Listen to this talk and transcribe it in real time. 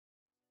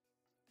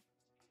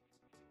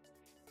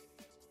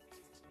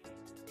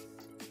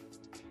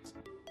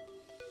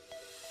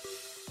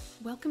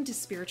Welcome to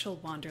Spiritual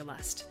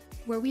Wanderlust,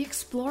 where we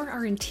explore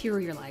our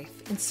interior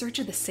life in search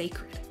of the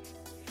sacred.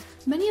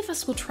 Many of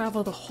us will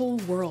travel the whole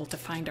world to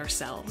find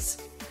ourselves,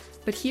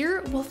 but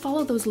here we'll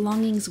follow those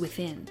longings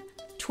within,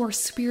 to our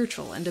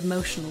spiritual and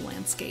emotional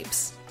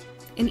landscapes.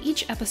 In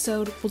each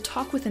episode, we'll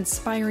talk with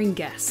inspiring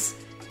guests,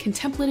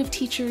 contemplative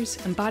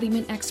teachers,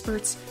 embodiment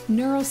experts,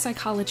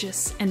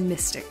 neuropsychologists, and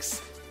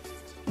mystics.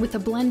 With a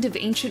blend of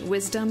ancient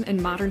wisdom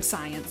and modern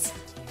science,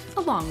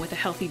 along with a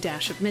healthy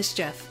dash of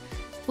mischief,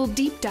 we'll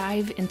deep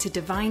dive into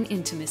divine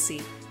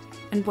intimacy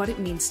and what it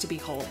means to be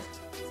whole.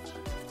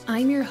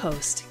 I'm your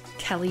host,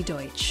 Kelly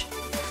Deutsch.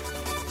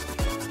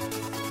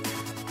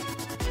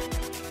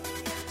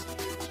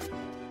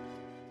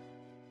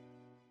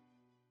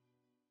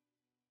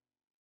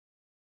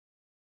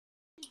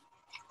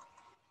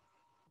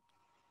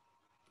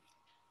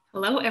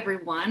 Hello,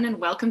 everyone, and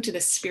welcome to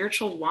the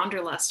Spiritual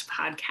Wanderlust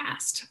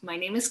podcast. My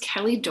name is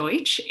Kelly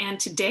Deutsch, and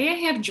today I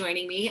have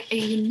joining me a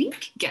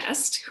unique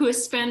guest who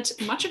has spent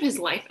much of his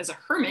life as a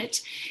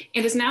hermit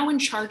and is now in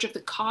charge of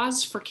the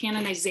cause for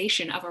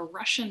canonization of a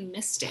Russian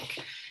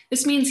mystic.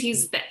 This means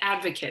he's the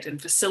advocate and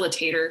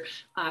facilitator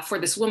for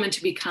this woman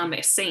to become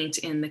a saint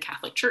in the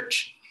Catholic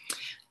Church.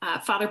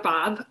 Father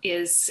Bob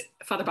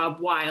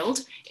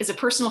Wild is a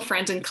personal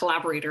friend and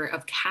collaborator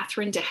of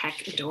Catherine de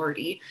Heck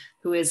Doherty,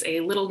 who is a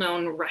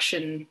little-known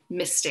Russian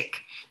mystic,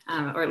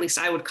 or at least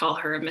I would call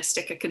her a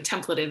mystic, a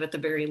contemplative at the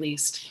very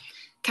least.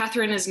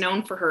 Catherine is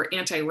known for her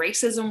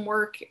anti-racism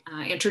work,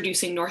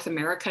 introducing North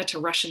America to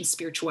Russian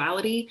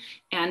spirituality,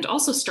 and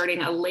also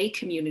starting a lay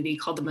community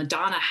called the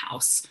Madonna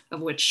House,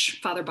 of which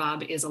Father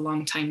Bob is a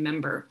longtime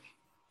member.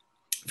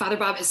 Father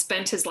Bob has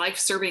spent his life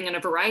serving in a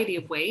variety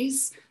of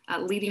ways,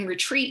 leading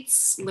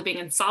retreats, living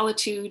in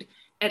solitude,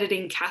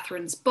 editing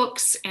Catherine's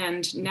books,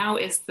 and now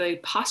is the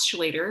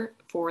postulator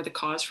for the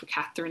cause for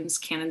Catherine's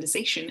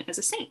canonization as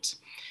a saint.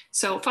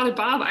 So Father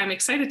Bob, I'm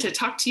excited to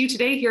talk to you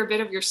today, hear a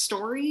bit of your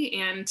story,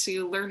 and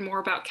to learn more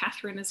about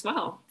Catherine as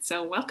well.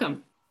 So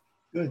welcome.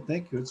 Good,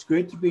 thank you. It's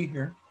great to be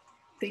here.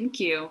 Thank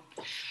you.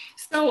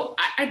 So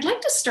I'd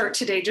like to start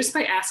today just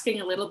by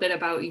asking a little bit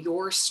about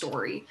your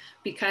story,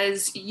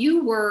 because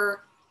you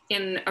were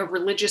in a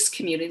religious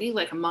community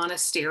like a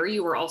monastery.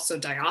 You were also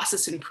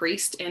diocesan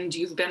priest, and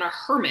you've been a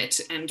hermit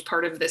and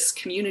part of this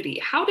community.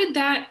 How did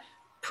that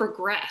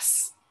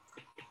progress?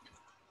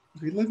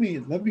 Okay, let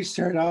me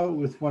start out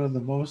with one of the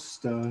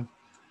most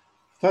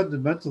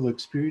fundamental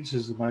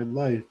experiences of my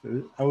life.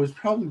 I was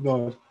probably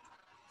about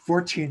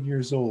 14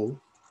 years old,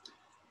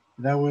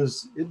 and I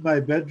was in my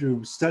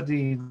bedroom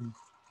studying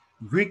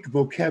Greek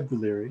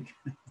vocabulary.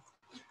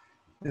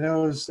 And I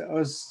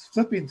was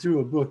flipping through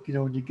a book, you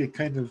know, when you get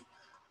kind of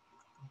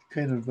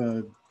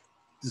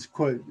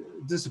quite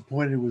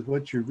disappointed with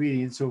what you're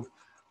reading. So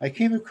I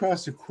came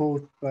across a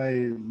quote by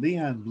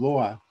Leon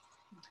Blois,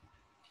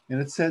 and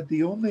it said,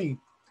 the only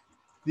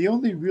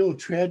real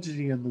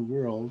tragedy in the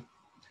world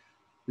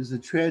is the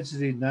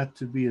tragedy not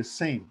to be a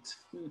saint.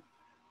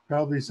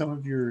 Probably some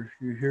of your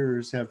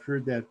hearers have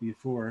heard that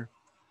before.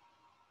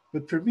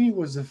 But for me, it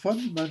was a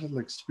fundamental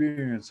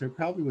experience. I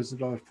probably was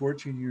about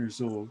 14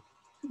 years old.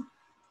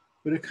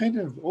 But it kind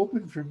of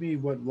opened for me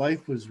what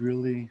life was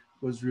really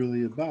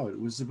about. It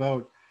was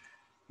about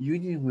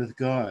union with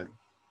God.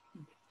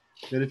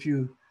 That if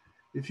you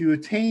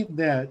attained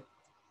that,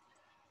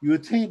 you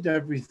attained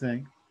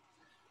everything.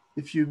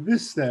 If you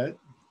missed that,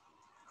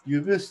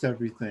 you missed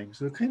everything.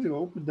 So it kind of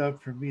opened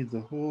up for me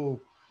the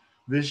whole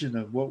vision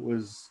of what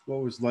was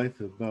life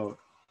about.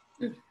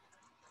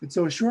 And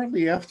so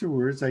shortly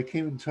afterwards, I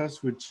came in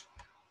touch with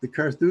the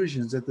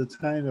Carthusians. At the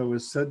time, I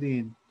was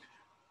studying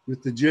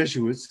with the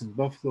Jesuits in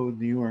Buffalo,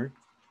 New York.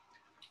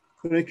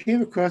 But I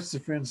came across the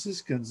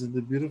Franciscans and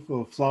the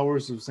beautiful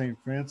flowers of St.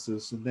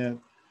 Francis, and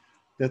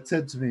that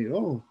said to me,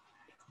 oh,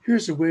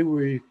 here's a way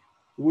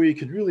where you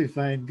can really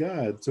find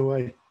God. So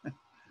I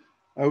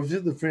was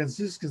in the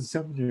Franciscan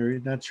seminary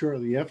not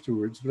shortly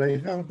afterwards, but I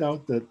found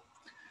out that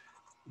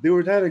they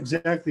were not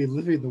exactly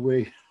living the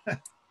way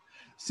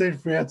St.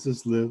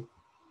 Francis lived.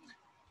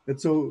 And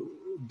so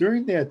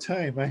during that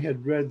time, I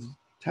had read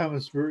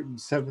Thomas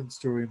Merton's Seven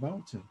Storey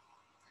Mountain.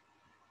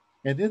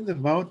 And in the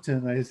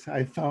mountain,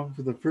 I found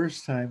for the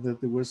first time that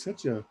there was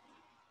such an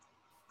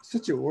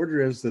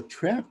order as the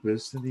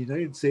Trappists in the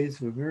United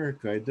States of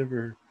America. I'd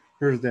never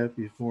heard of that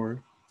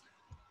before.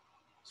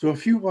 So a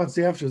few months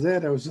after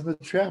that, I was in the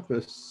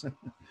Trappists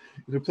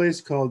in a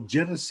place called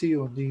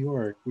Geneseo, New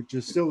York, which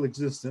is still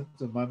existent,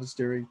 a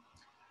monastery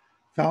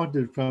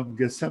founded from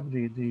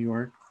Gethsemani, New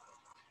York.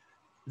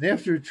 And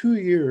after 2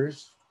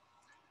 years,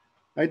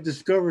 I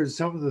discovered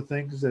some of the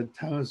things that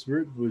Thomas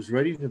Merton was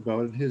writing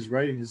about in his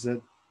writings,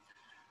 that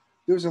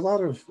there was a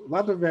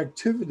lot of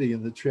activity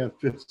in the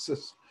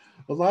Trappists,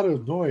 a lot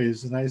of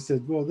noise. And I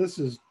said, well, this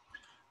is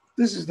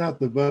not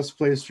the best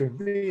place for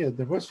me, and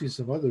there must be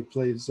some other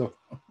place.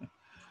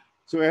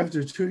 So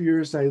after 2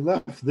 years, I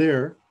left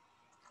there.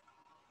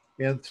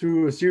 And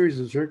through a series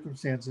of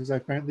circumstances, I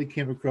finally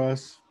came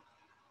across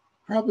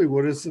probably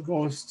what is the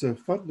most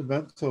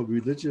fundamental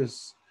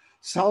religious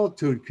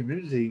solitude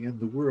community in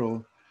the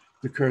world,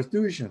 the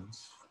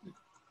Carthusians.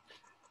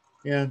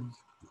 And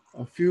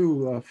a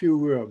few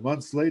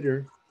months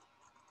later,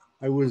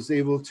 I was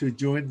able to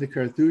join the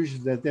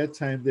Carthusians. At that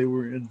time, they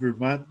were in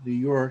Vermont, New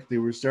York. They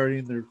were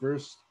starting their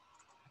first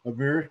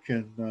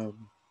American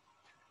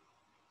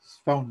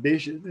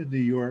foundation in New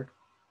York.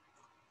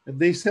 And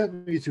they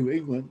sent me to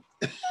England,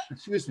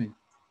 excuse me,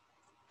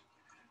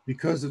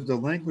 because of the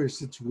language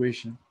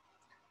situation.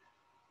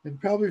 And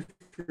probably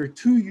for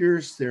 2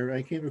 years there,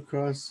 I came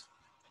across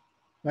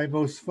my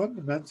most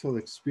fundamental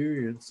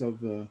experience of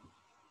the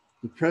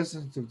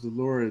presence of the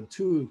Lord in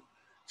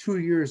 2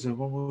 years of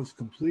almost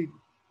complete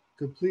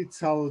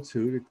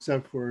solitude,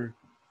 except for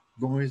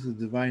going to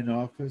the divine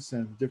office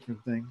and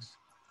different things.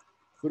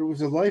 But it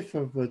was a life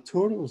of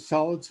total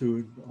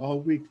solitude all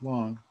week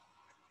long.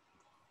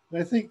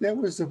 And I think that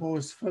was the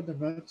most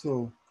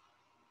fundamental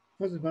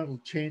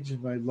change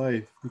in my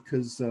life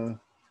because it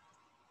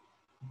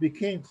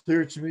became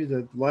clear to me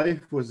that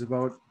life was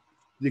about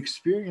the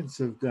experience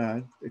of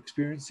God,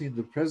 experiencing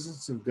the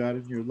presence of God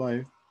in your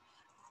life.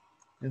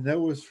 And that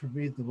was for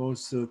me the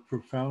most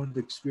profound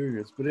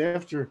experience. But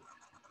after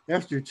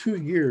 2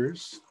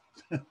 years,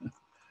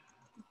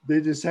 they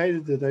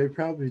decided that I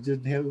probably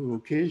didn't have a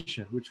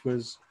vocation, which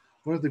was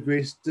one of the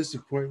greatest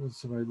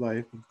disappointments of my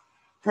life. And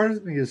part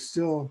of me is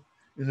still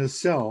in a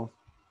cell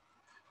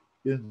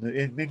in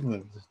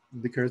England,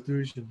 in the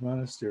Carthusian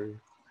monastery.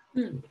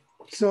 Hmm.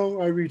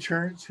 So I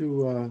returned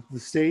to the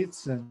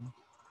States, and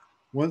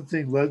one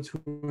thing led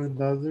to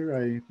another.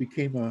 I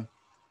became a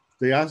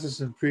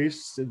diocesan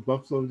priest in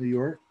Buffalo, New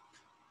York.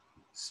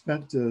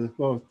 Spent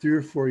about 3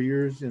 or 4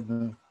 years in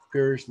the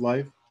parish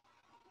life.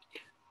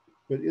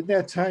 But in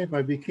that time,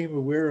 I became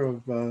aware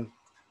of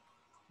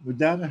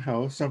Madonna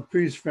House. Some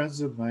priest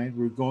friends of mine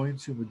were going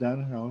to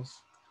Madonna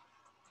House.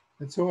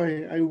 And so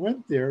I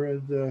went there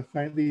and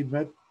finally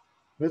met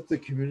the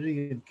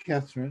community in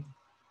Catherine.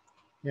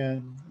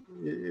 And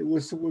it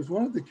was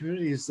one of the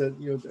communities that,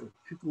 that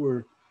people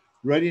were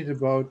writing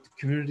about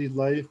community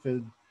life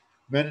and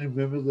men and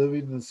women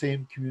living in the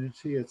same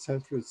community, et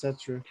cetera, et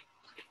cetera.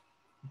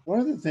 One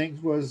of the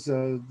things was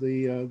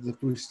the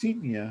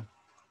Poustinia,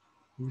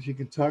 which you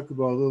can talk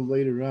about a little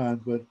later on,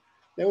 but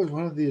that was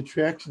one of the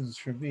attractions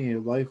for me, a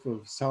life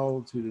of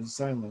solitude and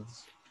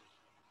silence.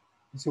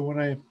 And so when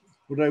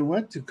I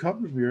went to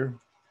Combermere,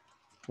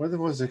 one of the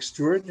most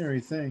extraordinary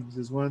things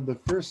is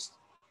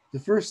the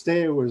first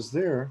day I was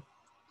there,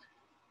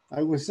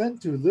 I was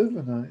sent to live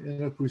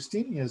in a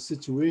Poustinia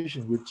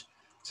situation, which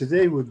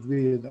today would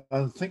be an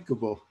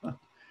unthinkable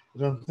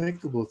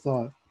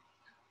thought.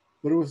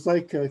 But it was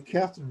like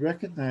Catherine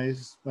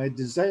recognized my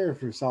desire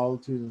for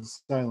solitude and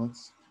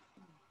silence.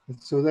 And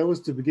so that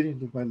was the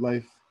beginning of my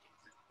life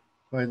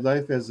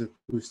as a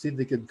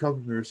Pustinic in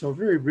Combermere. So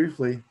very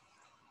briefly,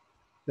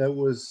 that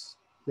was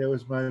that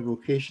was my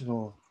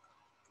vocational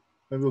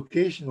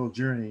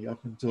journey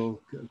up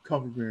until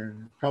Combermere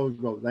in probably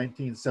about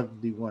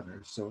 1971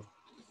 or so.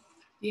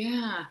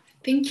 Yeah,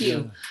 thank Yeah.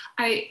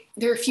 you.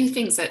 There are a few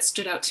things that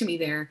stood out to me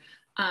there.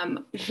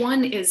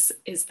 One is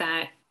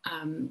that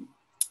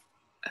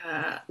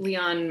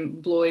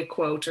Leon Bloy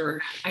quote,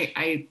 or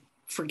I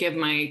forgive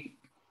my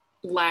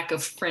lack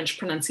of French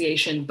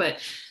pronunciation, but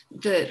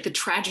the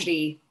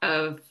tragedy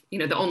of,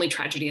 the only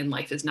tragedy in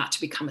life is not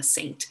to become a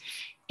saint.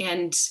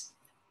 And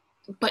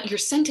but your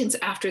sentence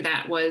after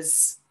that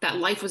was that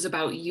life was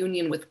about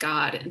union with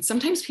God. And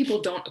sometimes people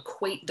don't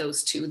equate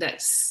those two,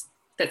 that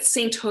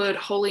sainthood,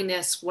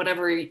 holiness,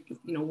 whatever,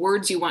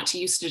 words you want to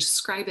use to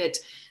describe it.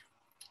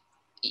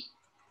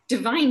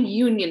 Divine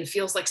union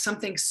feels like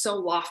something so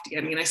lofty.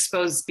 I mean, I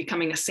suppose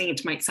becoming a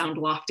saint might sound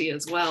lofty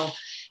as well.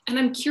 And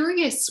I'm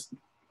curious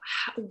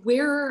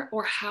where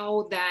or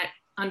how that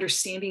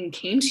understanding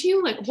came to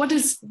you. Like, what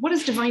does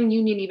divine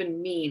union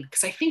even mean?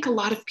 Because I think a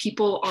lot of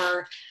people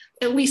are,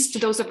 at least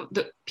those of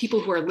the people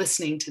who are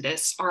listening to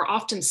this, are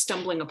often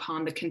stumbling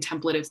upon the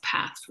contemplative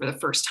path for the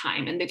first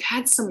time, and they've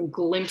had some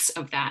glimpse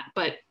of that.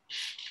 But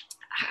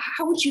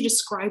how would you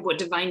describe what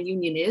divine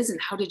union is, and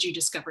how did you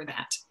discover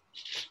that?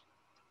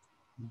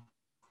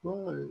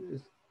 Well,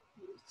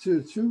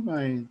 through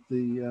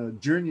the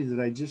journey that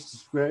I just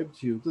described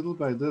to you, little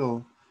by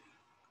little,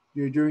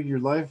 you're during your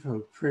life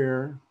of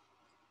prayer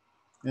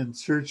and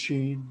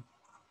searching,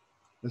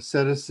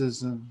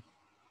 asceticism,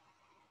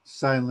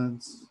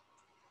 silence,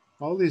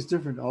 all these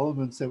different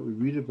elements that we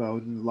read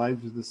about in the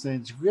lives of the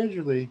saints.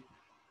 Gradually,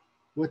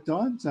 what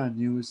dawns on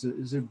you is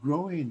a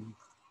growing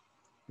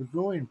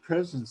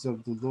presence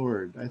of the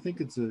Lord. I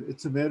think it's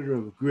a matter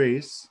of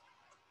grace,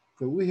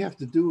 but we have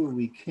to do what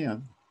we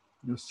can,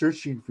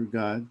 searching for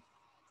God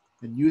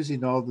and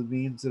using all the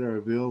means that are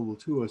available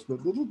to us.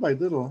 But little by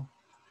little,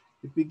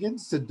 it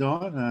begins to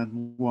dawn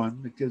on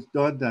one, because it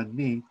dawned on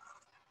me,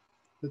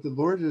 that the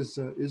Lord is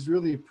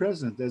really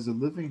present as a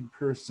living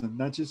person,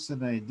 not just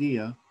an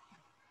idea.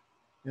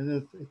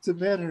 And it's a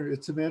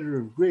matter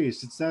of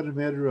grace. It's not a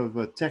matter of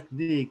a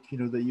technique,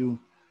 that you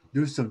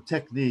do some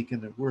technique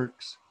and it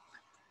works.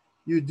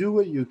 You do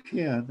what you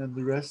can, and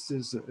the rest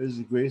is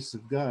the grace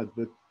of God.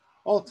 But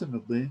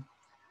ultimately,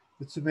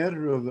 it's a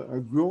matter of a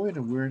growing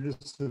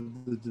awareness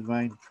of the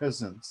divine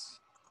presence.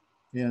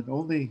 and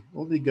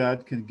only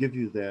God can give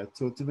you that.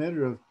 So it's a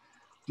matter of,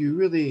 do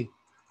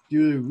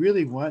you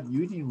really want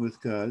union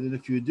with God? And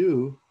if you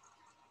do,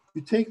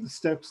 you take the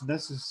steps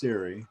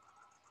necessary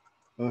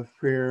of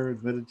prayer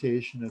and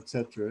meditation,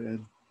 etc.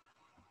 And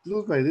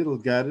little by little,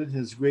 God in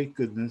his great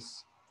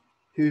goodness,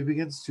 he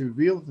begins to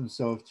reveal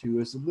himself to you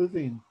as a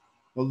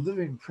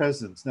living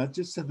presence, not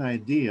just an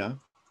idea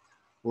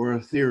or a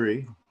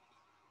theory,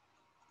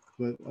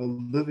 but a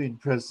living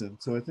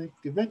presence. So I think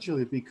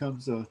eventually it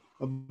becomes a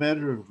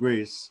matter of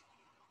grace,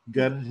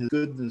 God in his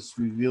goodness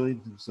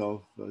revealing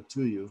himself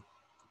to you.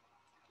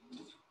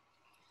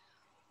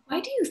 Why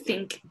do you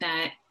think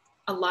that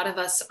a lot of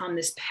us on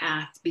this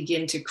path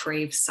begin to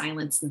crave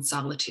silence and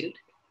solitude?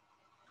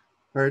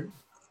 Pardon?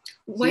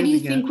 Why Say do it you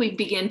think again. we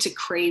begin to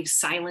crave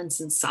silence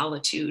and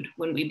solitude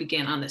when we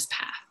begin on this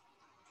path?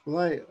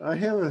 Well, I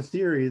have a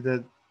theory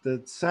that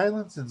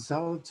silence and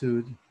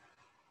solitude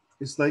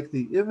is like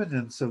the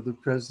imminence of the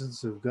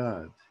presence of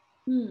God.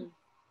 Hmm.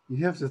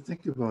 You have to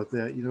think about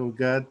that.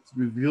 God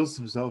reveals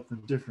himself in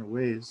different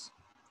ways.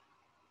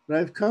 But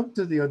I've come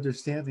to the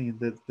understanding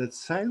that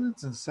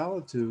silence and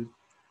solitude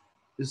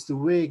is the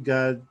way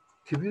God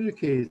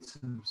communicates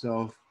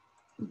himself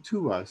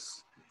to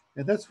us.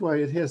 And that's why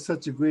it has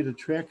such a great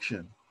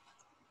attraction.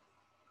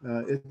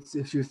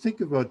 If you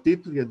think about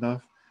deeply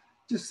enough,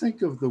 just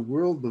think of the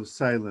world of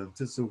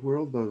silence. It's a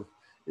world of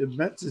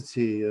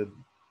immensity and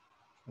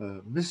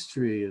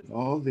mystery and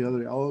all the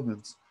other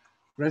elements.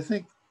 But I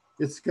think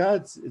it's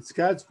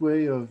God's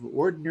way of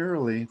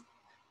ordinarily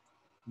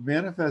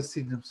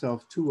manifesting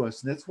himself to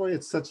us, and that's why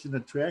it's such an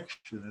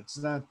attraction. It's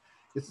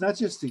not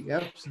just the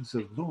absence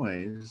of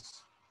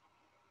noise,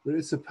 but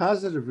it's a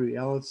positive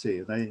reality,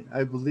 and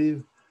I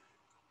believe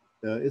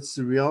it's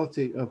the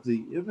reality of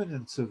the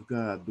immanence of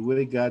God, the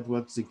way God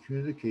wants to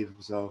communicate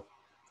himself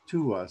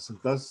to us, and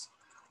thus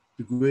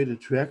the great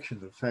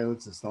attraction of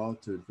silence and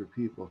solitude for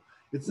people.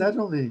 It's not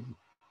only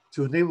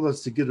to enable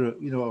us to get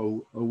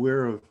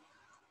aware of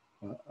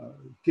uh, uh,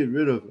 get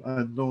rid of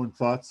unknown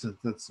thoughts and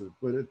thoughts,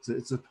 but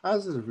it's a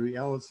positive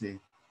reality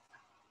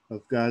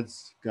of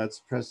God's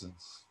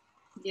presence.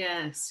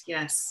 Yes,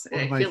 yes.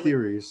 One of I my feel like,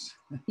 theories.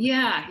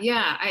 yeah,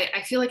 yeah.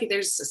 I feel like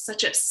there's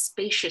such a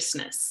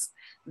spaciousness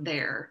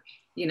there,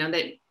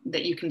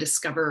 that you can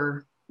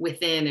discover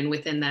within and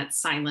within that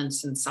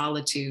silence and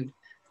solitude.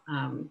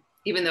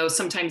 Even though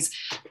sometimes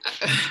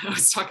I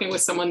was talking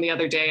with someone the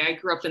other day, I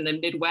grew up in the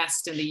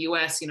Midwest in the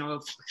US,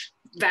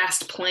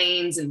 vast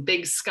plains and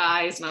big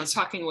skies. And I was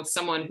talking with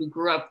someone who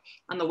grew up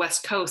on the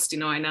West Coast.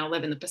 I now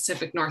live in the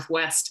Pacific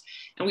Northwest.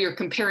 And we were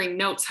comparing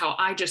notes how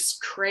I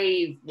just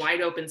crave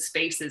wide open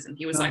spaces. And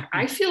he was like,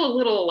 I feel a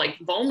little like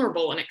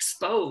vulnerable and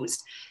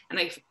exposed. And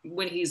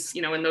when he's,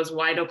 in those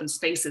wide open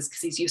spaces,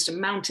 because he's used to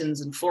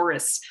mountains and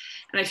forests.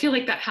 And I feel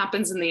like that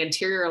happens in the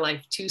interior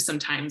life too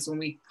sometimes when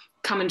we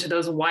come into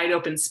those wide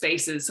open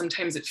spaces.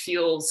 Sometimes it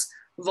feels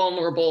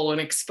vulnerable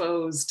and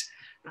exposed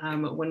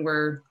when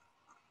we're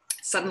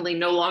suddenly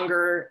no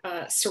longer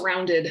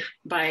surrounded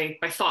by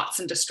thoughts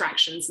and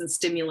distractions and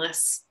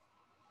stimulus.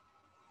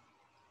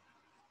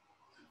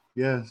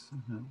 Yes.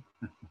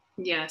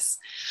 Yes.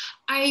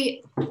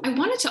 I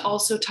wanted to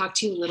also talk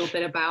to you a little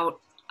bit about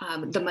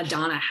the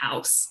Madonna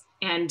House.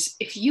 And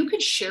if you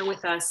could share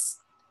with us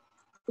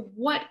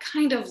what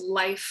kind of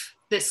life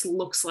this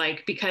looks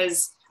like,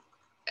 because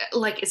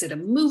is it a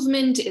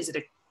movement? Is it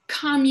a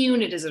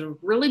commune? Is it a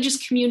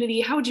religious community?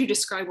 How would you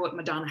describe what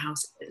Madonna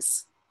House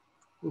is?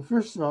 Well,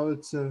 first of all,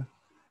 it's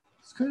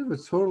kind of a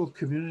total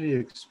community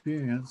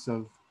experience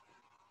of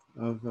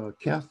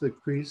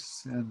Catholic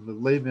priests and the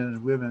laymen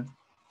and women,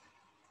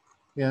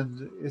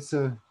 and it's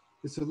a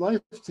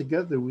life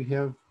together. We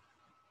have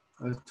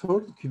a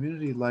total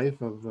community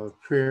life of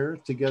prayer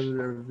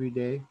together every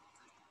day.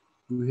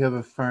 We have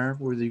a farm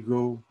where we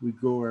grow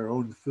our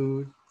own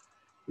food.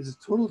 It's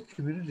a total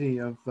community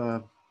of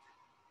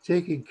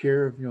taking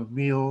care of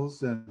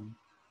meals and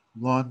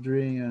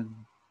laundry and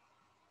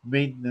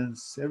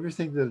maintenance,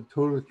 everything that a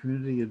total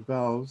community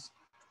involves.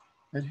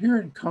 And here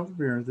in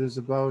Cumbria, there's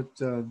about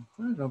I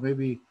don't know,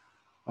 maybe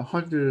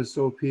 100 or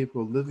so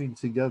people living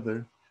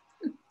together.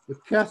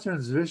 But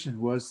Catherine's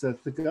vision was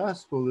that the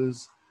gospel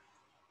is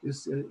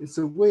it's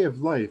a way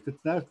of life.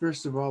 It's not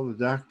first of all a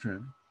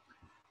doctrine.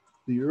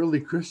 The early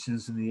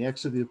Christians in the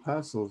Acts of the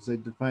Apostles, they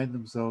defined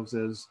themselves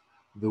as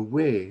the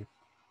way.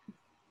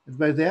 And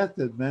by that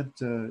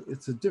meant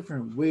it's a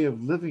different way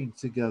of living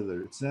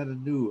together. It's not a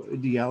new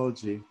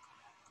ideology.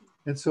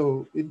 And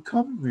so in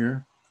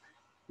Cumbria,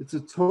 it's a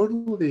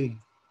totally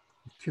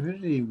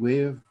community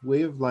way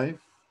of life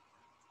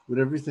with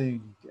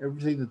everything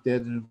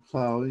that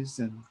implies.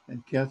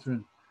 And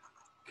Catherine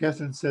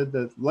said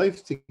that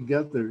life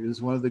together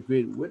is one of the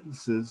great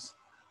witnesses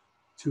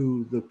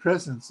to the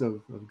presence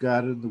of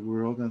God in the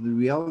world and the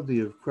reality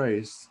of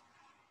Christ.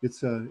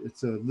 It's a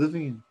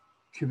living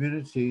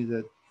community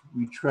that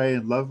we try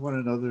and love one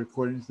another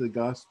according to the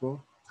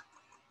gospel.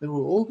 And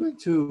we're open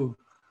to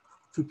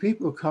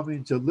people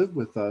coming to live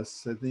with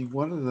us. I think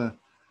one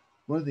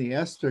of the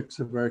aspects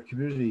of our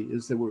community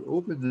is that we're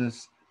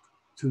openness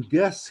to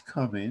guests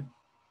coming.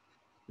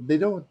 They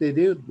don't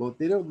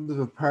live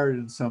apart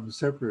in some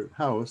separate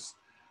house.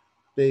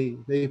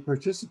 They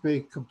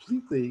participate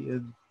completely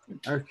in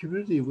our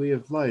community way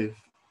of life.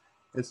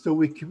 And so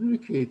we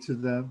communicate to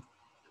them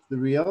the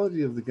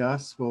reality of the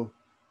gospel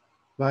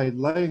by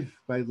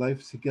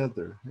life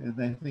together.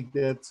 And I think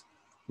that's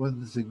one of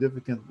the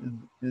significant,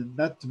 and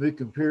not to make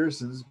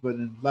comparisons, but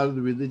in a lot of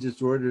the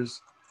religious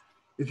orders,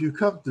 if you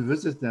come to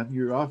visit them,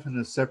 you're often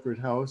in a separate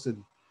house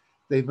and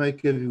they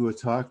might give you a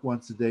talk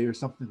once a day or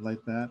something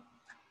like that.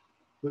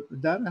 But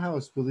Madonna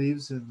House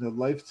believes in the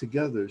life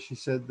together. She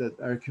said that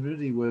our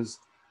community was,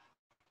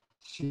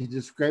 she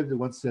described it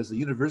once as a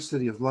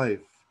university of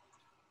life.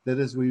 That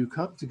is where you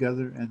come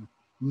together and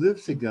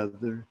live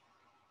together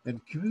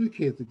and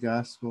communicate the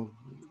gospel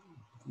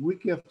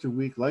week after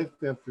week, life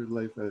after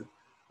life,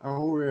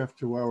 hour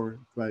after hour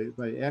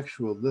by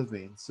actual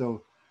living.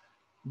 So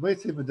you might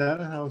say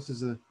Madonna House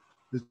is the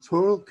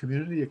total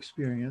community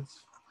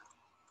experience,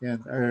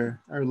 and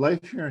our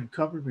life here in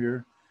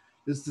Combermere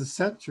is the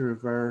center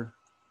of our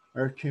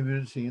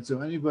community. And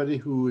so anybody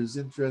who is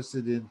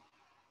interested in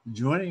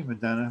joining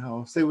Madonna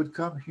House, they would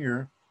come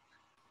here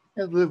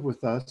and live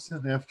with us.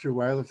 And after a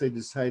while, if they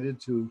decided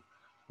to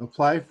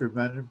apply for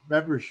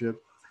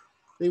membership,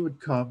 they would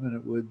come, and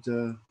it would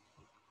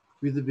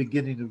be the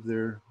beginning of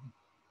their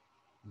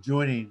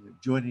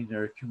joining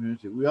our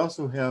community. We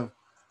also have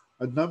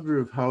a number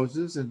of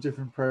houses in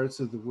different parts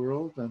of the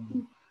world.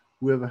 And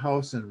we have a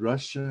house in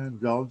Russia and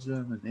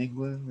Belgium and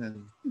England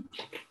and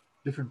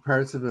different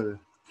parts of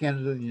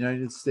Canada and the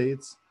United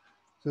States.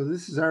 So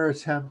this is our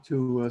attempt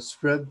to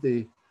spread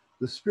the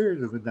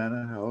spirit of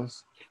Madonna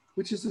House,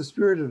 which is the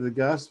spirit of the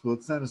gospel.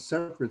 It's not a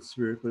separate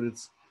spirit, but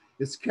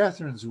it's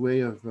Catherine's way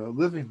of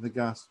living the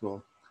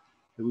gospel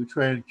that we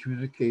try and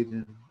communicate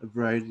in a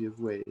variety of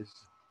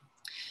ways.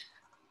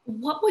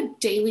 What would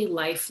daily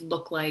life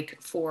look like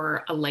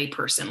for a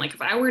layperson? Like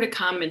if I were to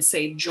come and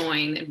say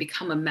join and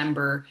become a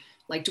member,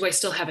 like do I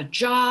still have a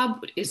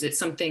job? Is it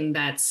something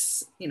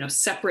that's,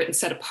 separate and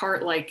set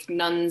apart like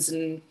nuns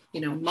and,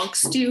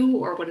 monks do?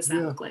 Or what does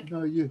that look like?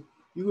 No, you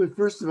would,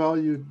 first of all,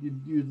 you'd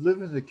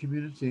live in the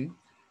community,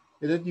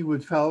 and then you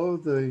would follow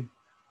the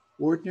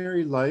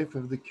ordinary life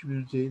of the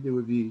community. There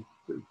would be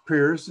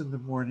prayers in the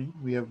morning.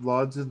 We have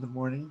lauds in the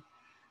morning.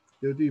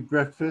 There would be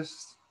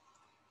breakfast,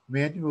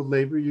 manual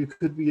labor. You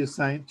could be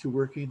assigned to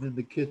working in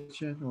the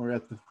kitchen or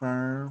at the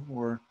farm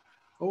or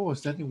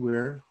almost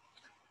anywhere.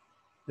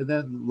 And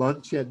then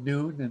lunch at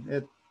noon.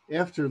 And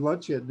after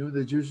lunch at noon,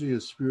 there's usually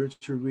a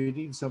spiritual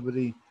reading.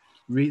 Somebody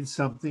reads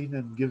something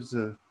and gives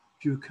a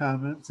few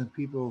comments, and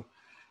people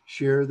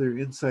share their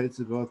insights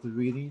about the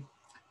reading.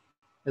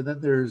 And then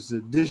there's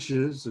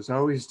dishes. There's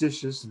always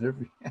dishes in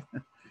every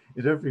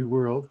in every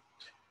world.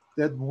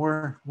 Then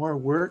more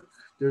work.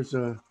 There's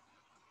a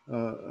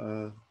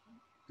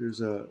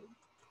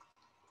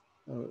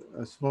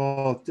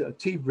small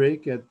tea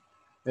break at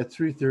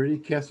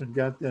 3:30. Catherine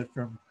got that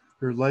from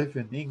her life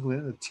in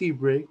England, a tea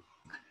break.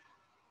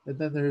 And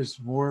then there's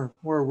more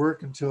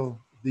work until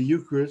the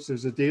Eucharist.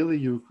 There's a daily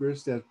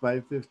Eucharist at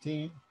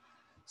 5:15,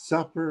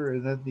 supper,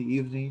 and then the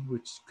evening,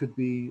 which could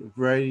be a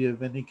variety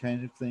of any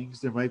kind of things.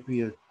 There might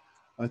be a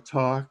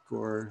talk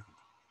or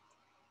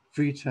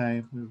free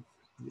time.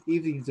 The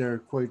evenings are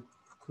quite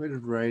a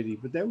variety,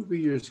 but that would be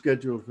your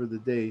schedule for the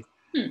day.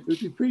 It would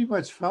be pretty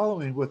much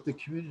following what the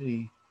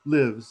community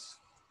lives,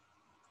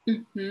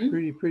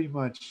 pretty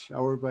much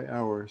hour by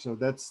hour. So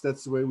that's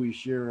the way we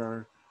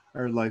share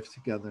our life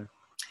together.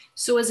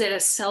 So is it a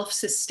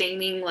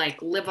self-sustaining,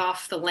 like live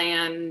off the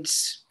land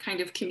kind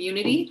of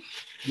community?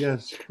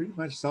 Yes, pretty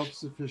much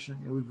self-sufficient.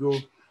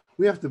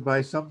 We have to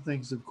buy some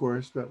things, of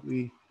course, but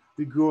we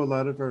grow a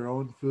lot of our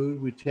own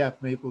food. We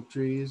tap maple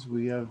trees.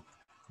 We have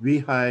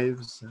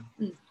beehives,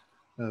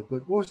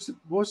 but most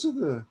of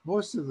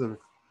the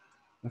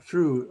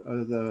fruit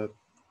of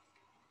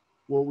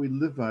what we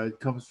live by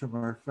comes from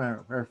our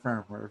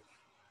farm.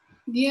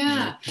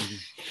 Yeah.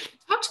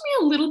 Talk to me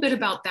a little bit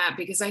about that,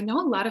 because I know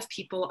a lot of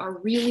people are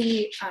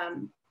really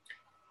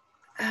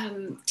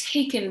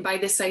taken by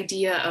this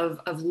idea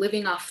of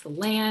living off the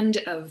land,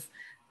 of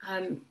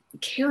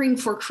caring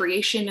for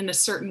creation in a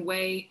certain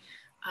way.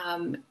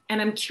 And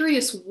I'm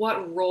curious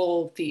what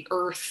role the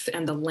earth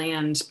and the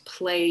land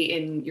play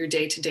in your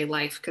day-to-day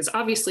life, because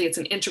obviously it's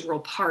an integral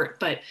part,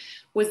 but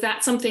was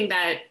that something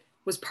that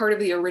was part of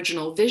the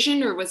original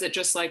vision, or was it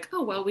just like,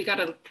 oh, well, we got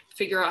to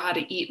figure out how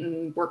to eat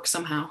and work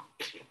somehow?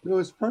 No,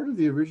 it's part of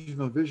the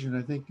original vision.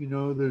 I think,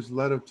 there's a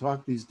lot of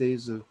talk these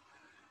days of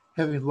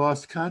having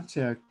lost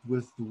contact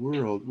with the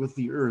world, with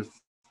the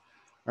earth,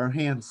 our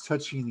hands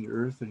touching the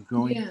earth and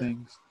growing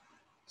things.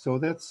 So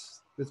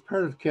that's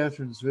part of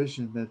Catherine's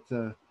vision,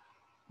 that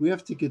we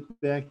have to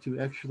get back to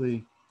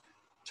actually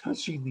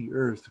touching the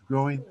earth,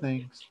 growing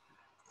things,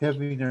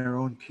 having our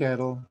own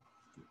cattle.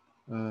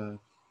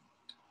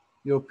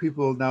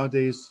 People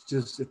nowadays,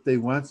 just if they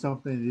want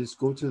something, they just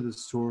go to the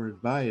store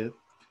and buy it.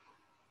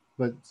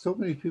 But so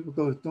many people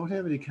don't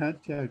have any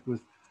contact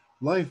with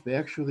life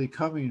actually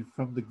coming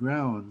from the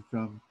ground,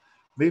 from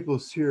maple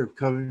syrup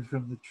coming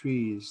from the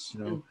trees,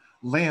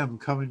 lamb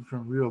coming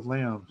from real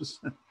lambs.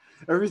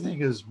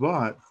 everything is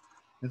bought.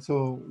 And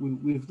so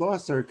we've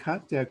lost our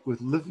contact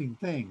with living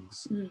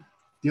things. Mm.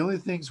 The only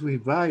things we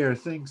buy are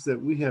things that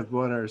we have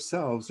bought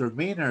ourselves or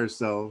made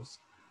ourselves.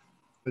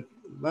 But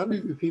a lot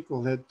of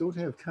people that don't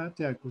have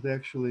contact with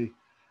actually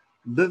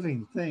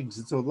living things.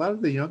 And so a lot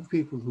of the young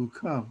people who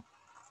come,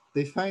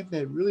 they find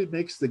that really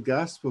makes the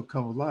gospel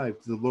come alive.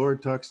 The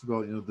Lord talks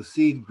about, the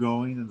seed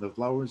growing and the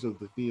flowers of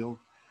the field.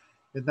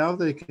 And now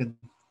they can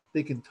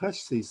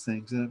touch these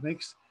things, and it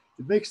makes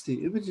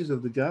the images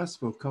of the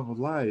gospel come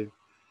alive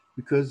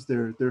because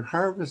they're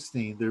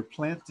harvesting, they're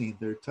planting,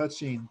 they're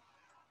touching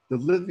the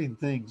living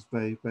things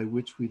by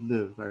which we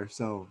live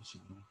ourselves.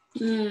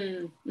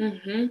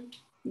 Mm-hmm.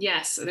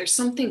 Yes, there's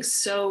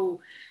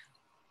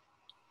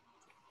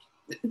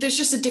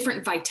just a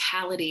different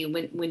vitality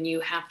when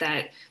you have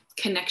that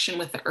connection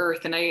with the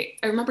earth. And I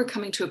remember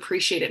coming to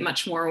appreciate it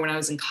much more when I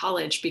was in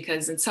college,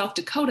 because in South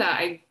Dakota,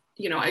 I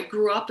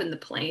grew up in the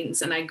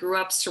plains, and I grew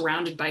up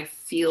surrounded by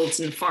fields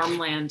and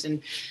farmland,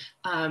 and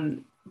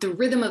the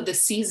rhythm of the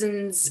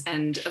seasons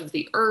and of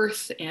the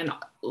earth, and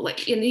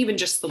even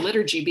just the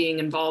liturgy, being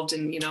involved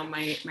in,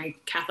 my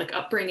Catholic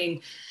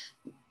upbringing,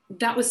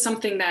 that was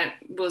something that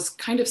was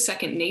kind of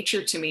second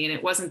nature to me. And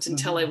it wasn't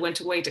until I went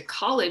away to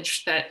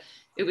college that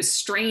it was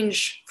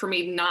strange for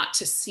me not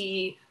to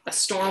see a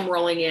storm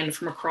rolling in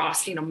from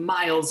across,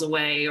 miles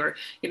away, or,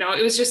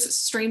 it was just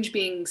strange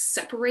being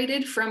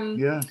separated from,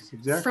 Yes,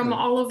 exactly, from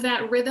all of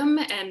that rhythm.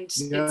 And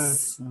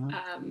yes.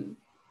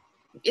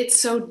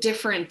 it's so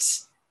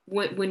different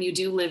when you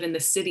do live in the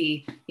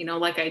city,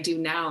 like I do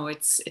now.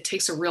 It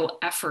takes a real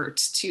effort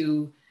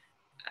to,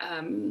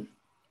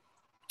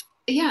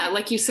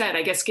 like you said,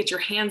 I guess, get your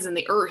hands in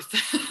the earth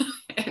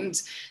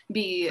and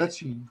be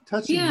touching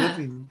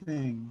living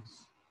things.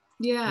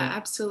 Yeah,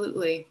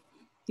 absolutely.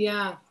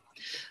 Yeah.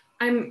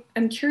 I'm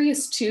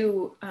curious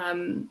too.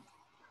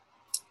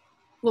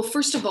 Well,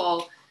 first of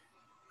all,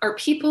 are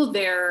people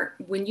there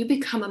when you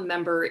become a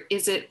member?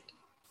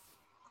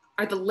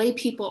 Are the lay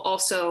people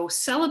also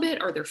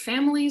celibate? Are their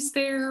families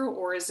there,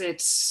 or is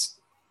it,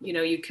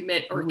 you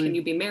commit, or can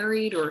you be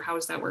married, or how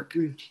does that work?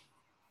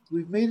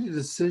 We've made a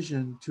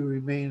decision to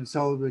remain a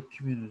celibate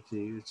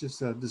community. It's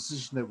just a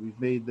decision that we've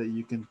made that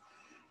you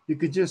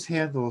could just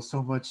handle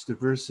so much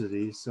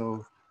diversity.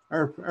 So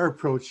our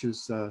approach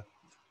is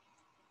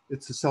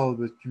it's a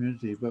celibate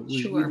community, but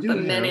we do but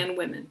have men and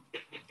women.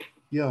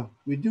 Yeah,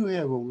 we do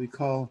have what we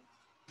call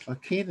a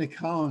Cana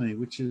colony,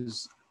 which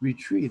is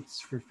retreats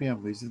for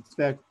families. In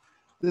fact,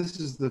 this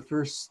is the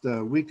first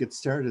week it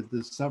started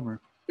this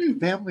summer.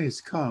 Families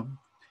come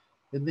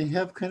and they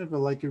have kind of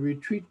like a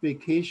retreat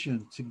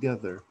vacation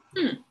together.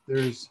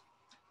 There's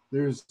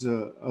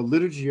a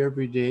liturgy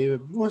every day,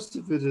 but most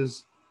of it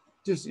is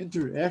just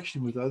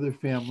interaction with other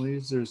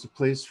families. There's a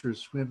place for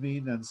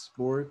swimming and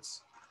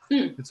sports.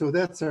 And so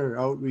that's our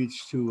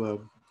outreach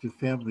to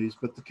families.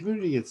 But the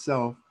community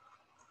itself,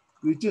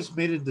 we just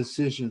made a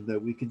decision that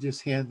we can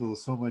just handle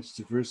so much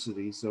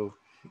diversity. So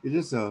it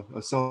is a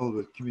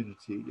celibate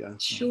community. Yeah.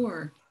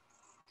 Sure.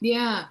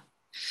 Yeah.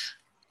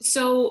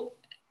 So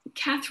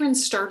Catherine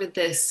started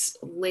this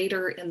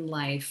later in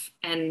life,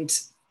 and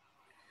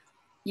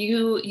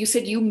you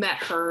said you met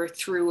her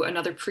through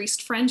another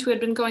priest friend who had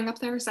been going up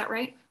there. Is that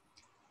right?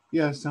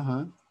 Yes.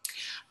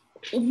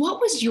 What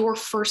was your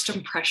first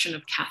impression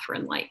of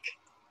Catherine like?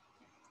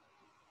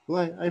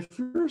 Well, I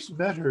first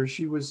met her.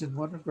 She was in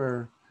one of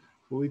our,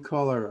 what we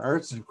call our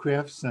arts and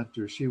crafts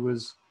center. She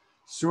was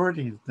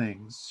sorting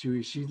things.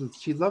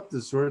 She loved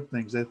to sort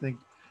things. I think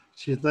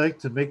she'd like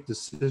to make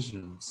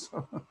decisions.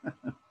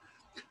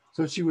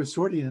 So she was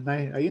sorting, and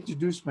I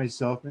introduced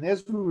myself. And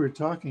as we were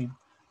talking,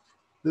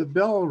 the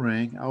bell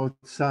rang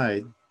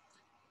outside,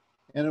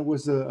 and it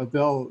was a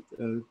bell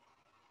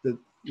that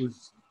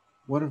was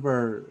one of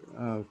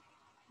our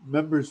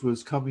members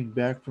was coming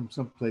back from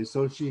someplace.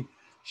 So she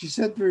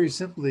said very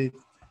simply,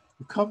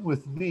 "Come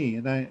with me."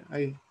 And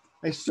I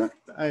took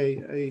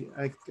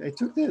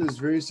that as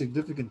very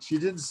significant. She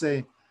didn't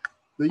say,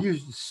 "Well, you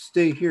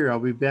stay here. I'll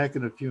be back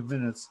in a few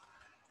minutes."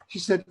 She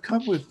said,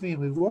 "Come with me."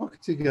 And we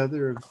walked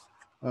together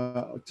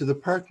to the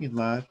parking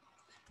lot.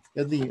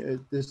 And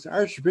this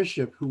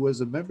archbishop, who was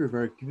a member of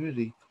our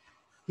community,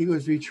 he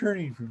was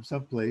returning from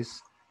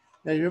someplace.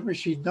 And I remember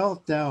she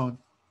knelt down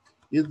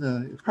in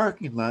the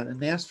parking lot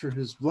and asked for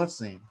his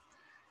blessing.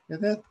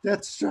 And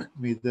that struck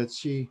me that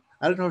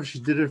I don't know if she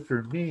did it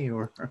for me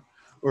or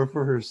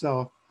for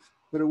herself,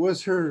 but it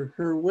was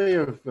her way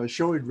of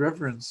showing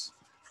reverence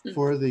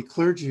for the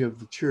clergy of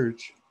the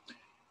church.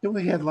 Then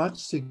we had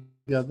lunch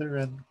together,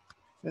 and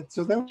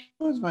so that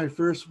was my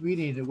first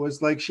meeting. It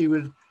was like she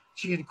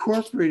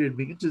incorporated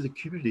me into the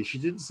community. She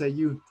didn't say,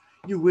 you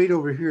wait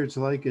over here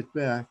till I get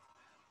back.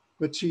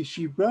 But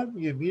she brought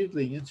me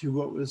immediately into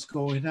what was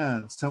going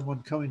on,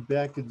 someone coming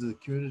back into the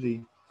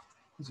community.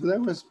 And so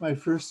that was my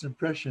first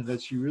impression,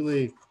 that she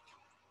really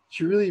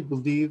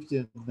believed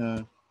in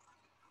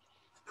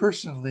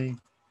personally,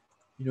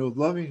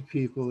 loving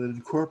people and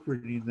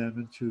incorporating them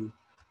into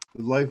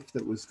the life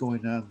that was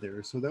going on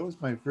there. So that was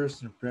my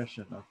first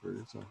impression of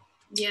her. So.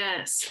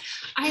 Yes,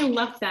 I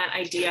love that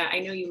idea. I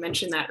know you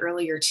mentioned that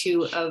earlier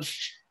too, of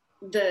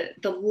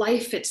the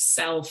life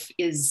itself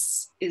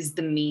is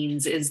the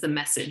means, is the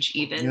message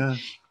even. Yeah. Uh-huh.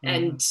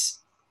 And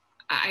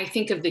I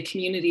think of the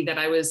community that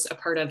I was a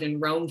part of in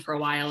Rome for a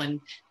while, and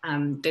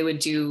they would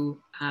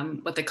do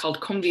what they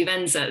called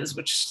convivenzas,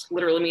 which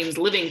literally means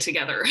living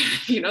together.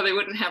 They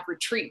wouldn't have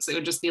retreats. It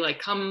would just be like,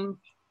 come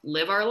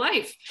live our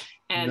life.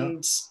 No.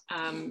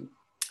 And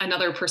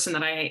another person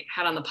that I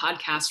had on the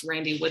podcast,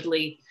 Randy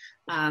Woodley,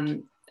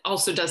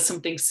 also does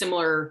something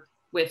similar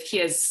with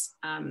he's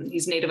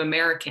Native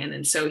American.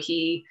 And so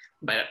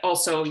but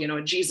also,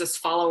 a Jesus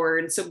follower.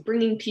 And so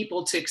bringing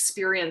people to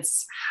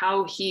experience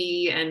how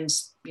he and,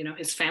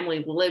 his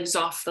family lives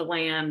off the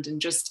land,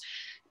 and just,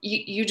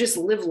 you just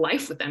live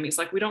life with them. He's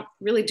like, we don't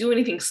really do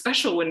anything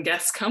special when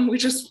guests come. We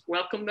just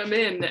welcome them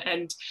in.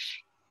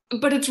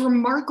 But it's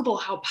remarkable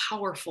how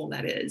powerful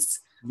that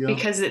is, Yeah.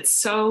 because it's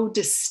so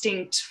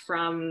distinct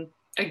from,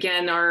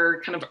 again,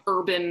 our kind of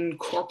urban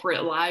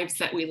corporate lives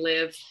that we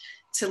live,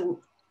 to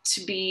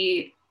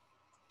be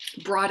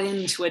brought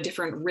into a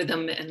different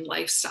rhythm and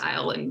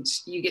lifestyle, and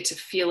you get to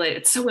feel it.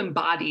 It's so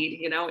embodied,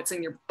 it's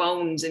in your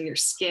bones, in your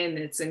skin,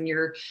 it's in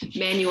your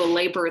manual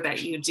labor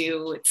that you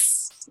do.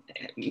 It's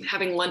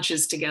having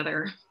lunches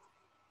together.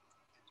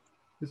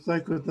 It's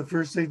like what the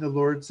first thing the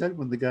Lord said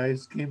when the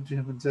guys came to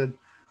him and said,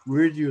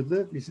 "Where do you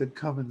live?" He said,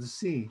 "Come and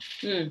see.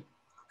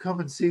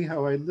 Come and see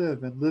how I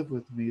live, and live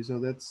with me." So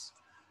that's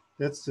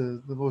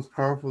the most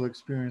powerful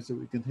experience that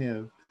we can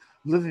have,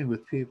 living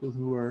with people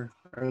who are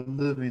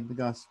living the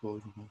gospel.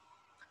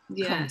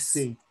 Yes. Come and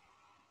see.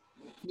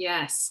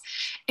 Yes.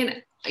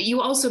 And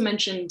you also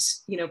mentioned,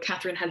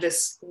 Catherine had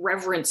this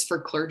reverence for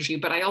clergy,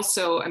 but I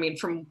also,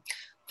 from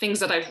things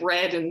that I've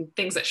read and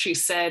things that she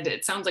said,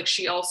 it sounds like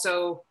she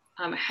also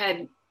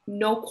had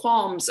no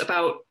qualms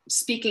about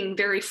speaking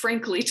very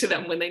frankly to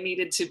them when they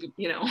needed to,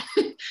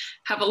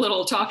 have a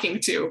little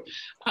talking to.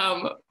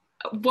 How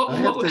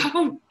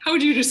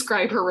would you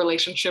describe her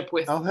relationship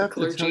with I'll have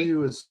clergy? to tell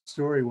you a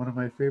story, one of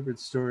my favorite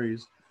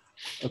stories.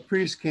 A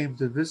priest came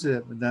to visit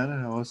at Madonna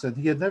House, and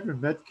he had never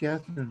met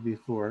Catherine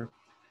before.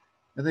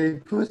 And they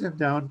put him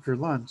down for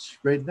lunch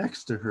right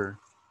next to her.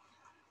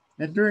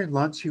 And during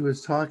lunch, he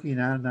was talking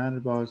on and on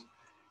about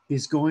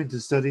he's going to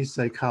study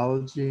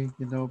psychology,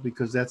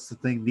 because that's the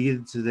thing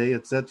needed today,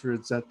 et cetera,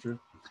 et cetera.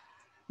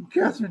 And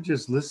Catherine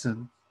just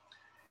listened.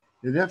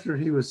 And after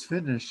he was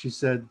finished, she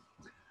said,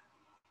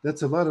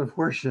 "That's a lot of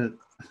horseshit."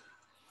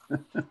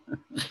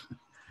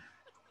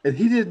 And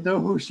he didn't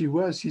know who she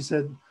was. She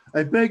said,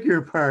 "I beg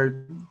your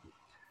pardon."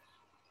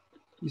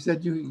 He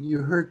said, you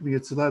heard me.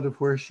 It's a lot of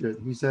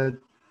horseshit.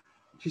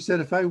 She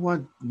said, "If I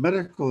want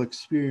medical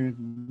experience,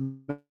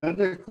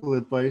 medical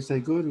advice, I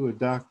go to a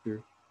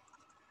doctor.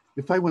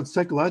 If I want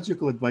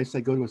psychological advice,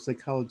 I go to a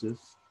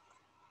psychologist.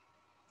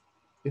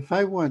 If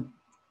I want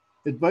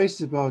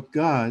advice about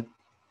God,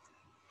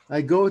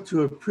 I go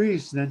to a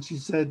priest." And then she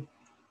said,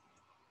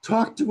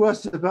 "Talk to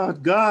us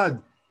about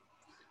God."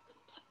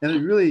 And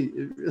it really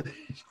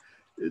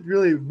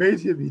made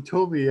him, he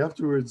told me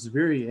afterwards,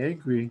 very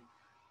angry.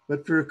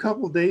 But for a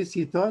couple of days,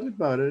 he thought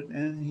about it,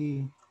 and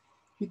he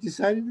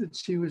decided that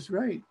she was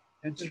right.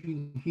 And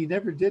he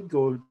never did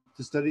go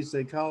to study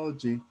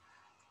psychology,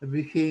 and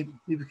he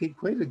became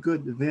quite a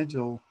good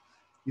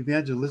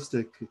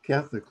evangelistic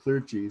Catholic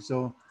clergy.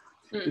 So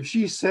if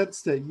she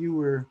sensed that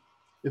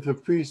if a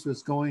priest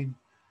was going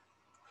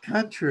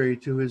contrary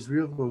to his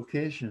real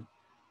vocation,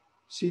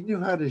 she knew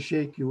how to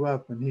shake you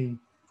up. And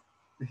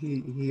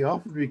he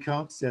often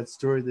recounts that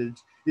story, that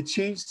it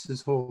changed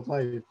his whole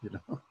life,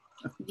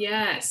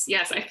 Yes.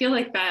 I feel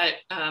like that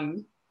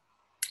kind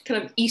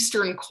of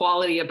Eastern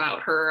quality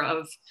about her,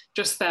 of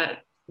just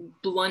that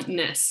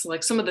bluntness,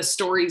 like some of the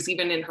stories,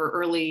 even in her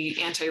early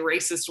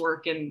anti-racist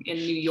work in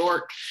New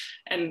York,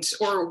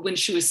 or when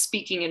she was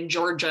speaking in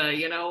Georgia,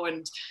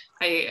 and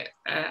I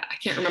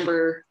can't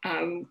remember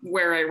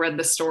where I read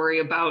the story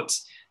about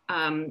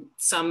I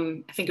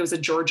think it was a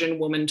Georgian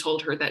woman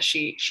told her that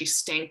she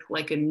stank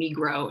like a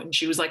Negro, and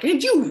she was like,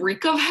 "And you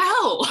reek of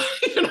hell."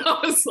 I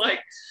was like,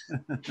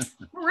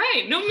 all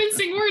right, no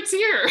mincing words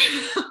here.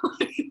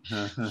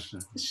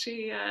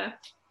 She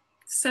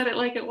said it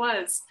like it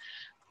was.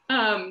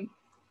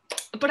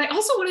 But I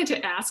also wanted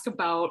to ask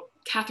about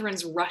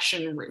Catherine's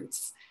Russian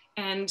roots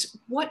and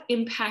what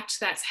impact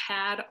that's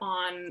had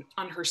on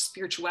her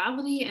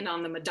spirituality and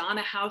on the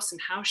Madonna House, and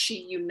how she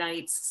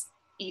unites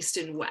East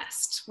and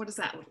West. What does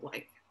that look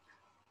like?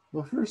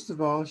 Well, first of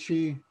all,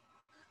 she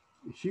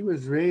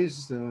was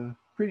raised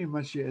pretty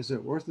much as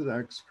an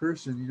Orthodox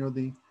person.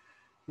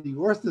 The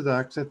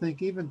Orthodox, I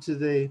think even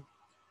today,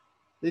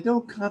 they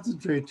don't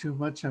concentrate too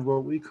much on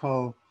what we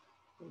call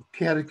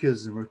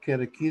catechism or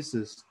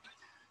catechesis.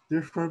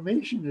 Their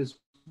formation is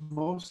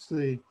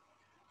mostly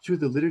through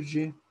the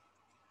liturgy,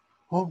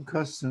 home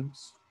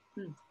customs,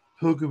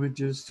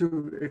 pilgrimages,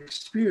 through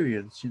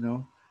experience,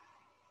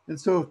 And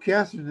so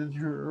Catherine, in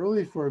her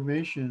early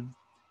formation,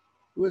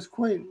 was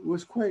quite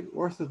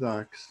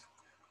Orthodox.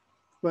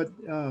 But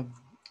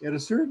at a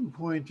certain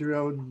point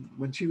around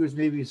when she was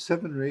maybe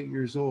 7 or 8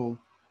 years old,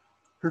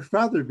 her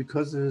father,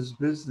 because of his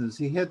business,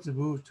 he had to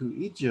move to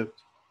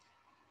Egypt,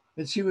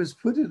 and she was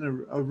put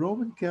in a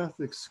Roman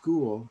Catholic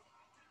school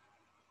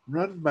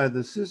run by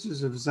the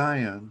Sisters of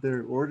Zion.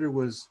 Their order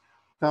was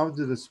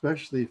founded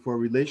especially for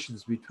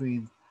relations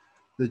between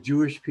the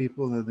Jewish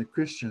people and the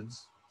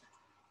Christians.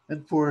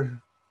 And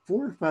for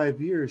 4 or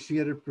 5 years, she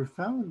had a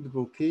profound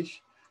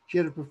vocation. She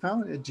had a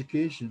profound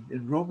education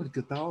in Roman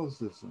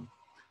Catholicism.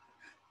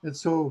 And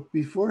so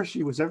before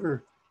she was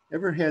ever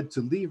had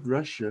to leave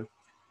Russia,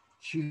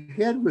 she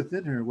had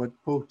within her what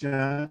Pope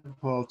John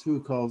Paul II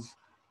calls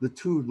the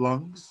two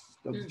lungs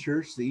of the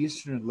church, the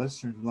Eastern and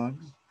Western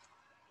lungs.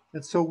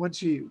 And so when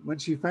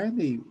she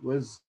finally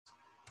was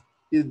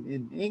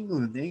in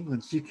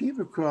England, she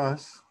came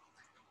across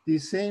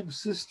these same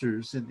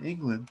sisters in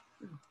England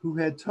who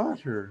had taught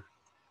her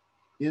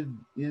in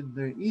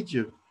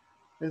Egypt.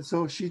 And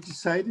so she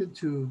decided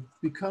to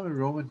become a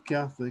Roman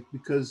Catholic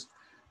because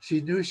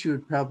she knew she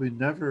would probably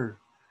never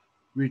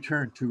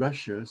return to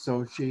Russia.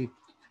 So she,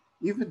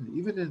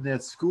 even in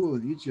that school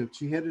in Egypt,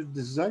 she had a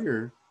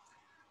desire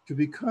to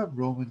become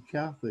Roman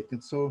Catholic.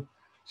 And so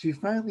she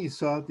finally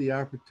saw the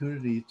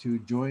opportunity to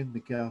join the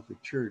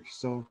Catholic Church.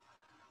 So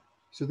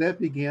that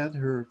began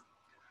her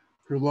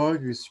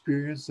long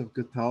experience of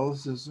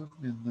Catholicism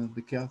in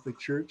the Catholic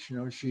Church. You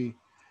know, she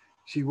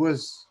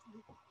was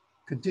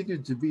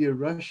continued to be a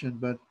Russian,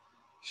 but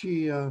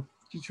she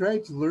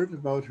tried to learn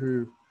about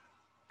her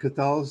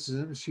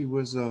Catholicism. She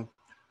was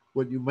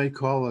what you might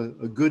call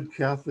a good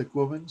Catholic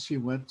woman. She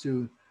went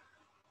to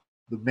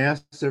the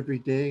Mass every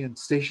day and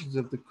Stations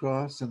of the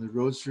Cross and the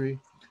Rosary.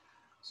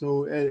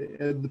 So,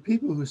 and the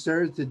people who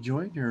started to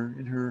join her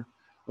in her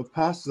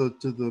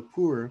apostolate to the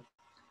poor,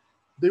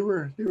 they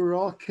were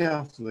all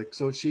Catholic.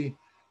 So she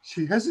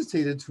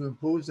hesitated to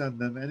impose on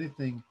them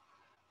anything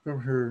from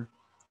her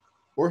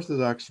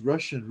Orthodox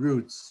Russian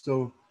roots.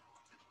 So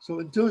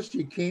until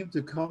she came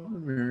to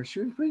Combermere,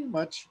 she was pretty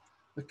much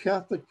a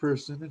Catholic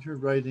person in her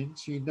writing.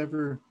 She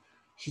never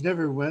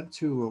went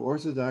to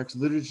Orthodox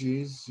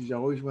liturgies. She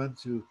always went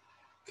to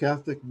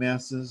Catholic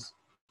masses.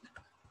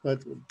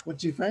 But when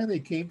she finally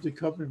came to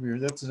Combermere,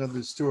 that's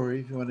another story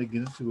if you want to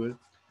get into it.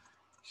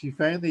 She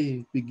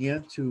finally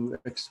began to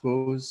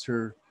expose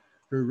her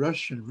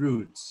Russian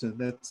roots, and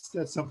that's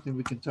something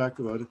we can talk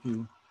about if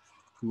you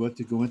want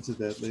to go into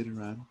that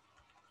later on.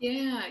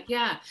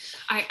 Yeah.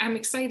 I'm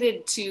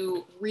excited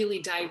to really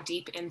dive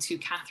deep into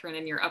Catherine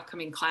in your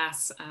upcoming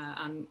class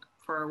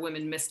for our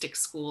Women Mystic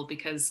School,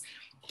 because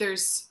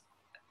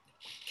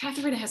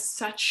Catherine has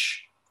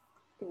such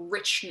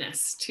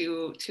richness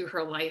to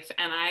her life,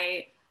 and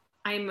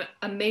I'm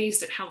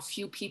amazed at how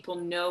few people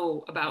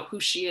know about who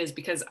she is,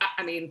 because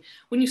I mean,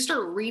 when you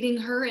start reading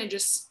her and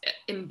just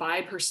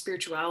imbibe her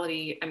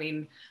spirituality, I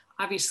mean,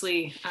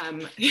 obviously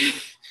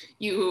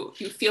you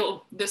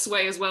feel this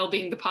way as well,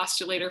 being the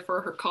postulator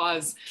for her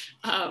cause,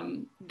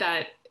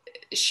 that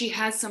she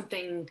has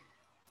something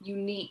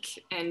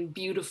unique and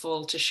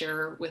beautiful to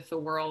share with the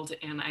world.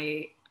 And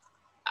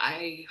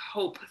I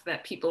hope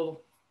that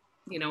people,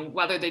 you know,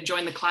 whether they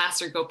join the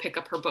class or go pick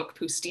up her book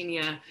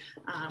Poustinia,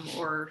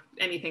 or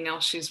anything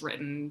else she's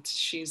written,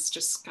 she's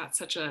just got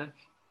such a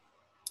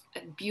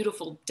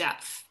beautiful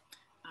depth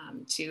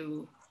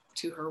to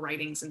her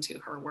writings and to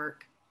her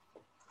work.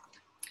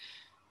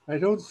 I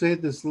don't say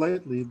this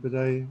lightly, but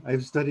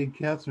I've studied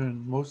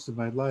Catherine most of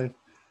my life.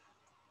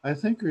 I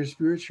think her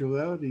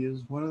spirituality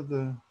is one of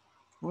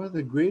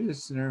the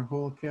greatest in our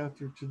whole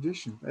Catholic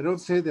tradition. I don't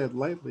say that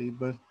lightly,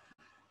 but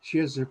she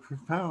has a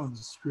profound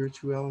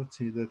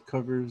spirituality that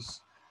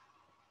covers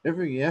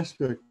every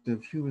aspect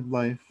of human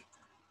life.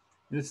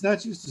 And it's not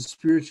just a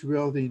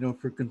spirituality, you know,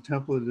 for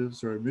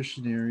contemplatives or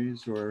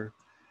missionaries, or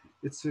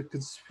it's a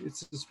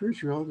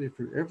spirituality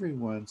for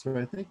everyone. So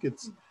I think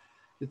it's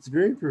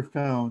very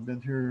profound,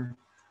 and her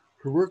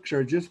works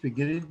are just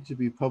beginning to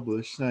be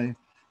published. And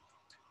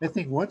I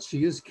think once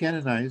she is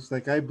canonized,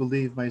 like I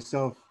believe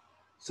myself,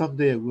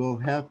 someday it will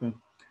happen,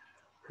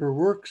 her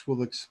works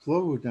will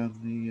explode on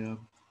the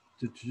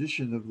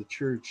tradition of the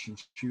church, and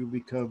she will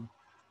become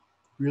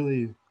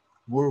really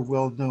more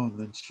well known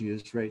than she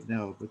is right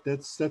now. But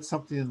that's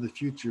something in the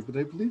future. But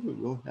I believe it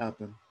will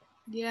happen.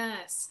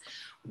 Yes.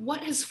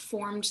 What has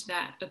formed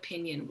that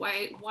opinion?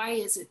 Why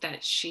is it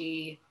that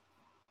she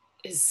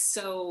is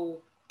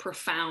so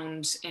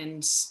profound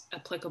and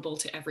applicable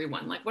to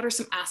everyone? Like, what are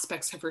some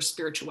aspects of her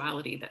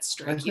spirituality that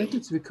strike you? I think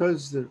it's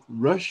because the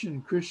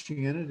Russian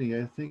Christianity,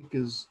 I think,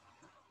 is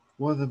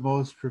one of the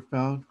most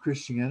profound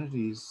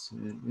Christianities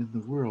in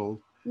the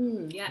world.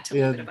 Yeah, tell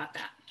me a bit about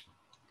that.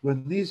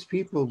 When these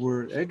people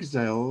were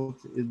exiled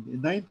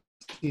in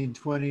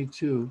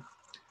 1922,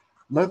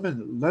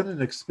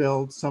 Lenin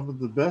expelled some of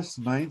the best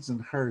minds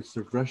and hearts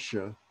of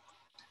Russia.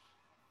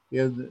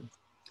 And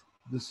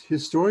the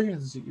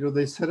historians, you know,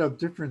 they set up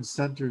different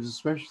centers,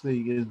 especially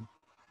in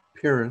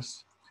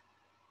Paris.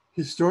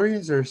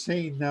 Historians are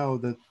saying now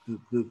that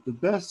the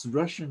best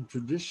Russian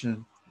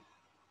tradition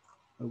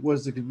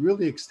was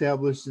really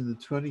established in the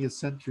 20th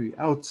century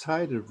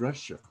outside of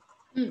Russia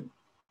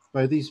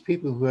by these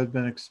people who had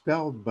been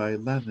expelled by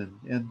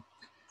Lenin.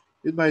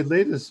 in my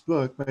latest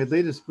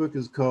book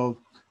is called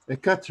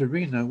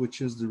Ekaterina,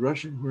 which is the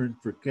Russian word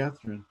for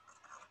Catherine.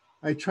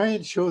 I try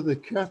and show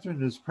that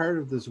Catherine is part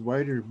of this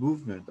wider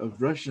movement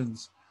of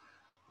Russians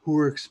who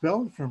were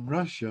expelled from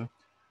Russia,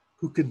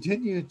 who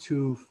continue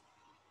to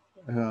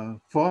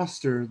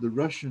foster the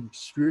Russian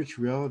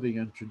spirituality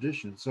and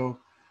tradition. So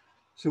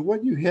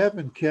what you have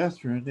in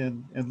Catherine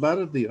and a lot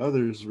of the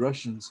others,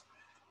 Russians,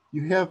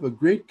 you have a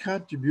great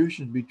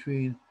contribution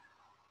between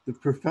the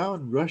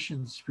profound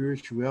Russian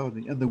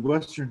spirituality and the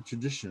Western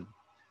tradition.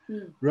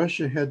 Mm.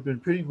 Russia had been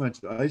pretty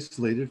much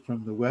isolated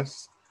from the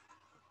West,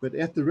 but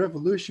at the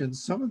revolution,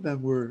 some of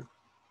them were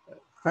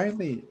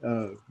finally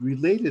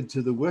related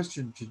to the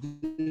Western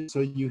tradition.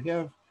 So you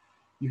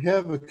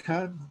have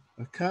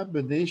a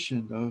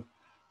combination of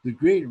the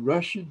great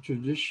Russian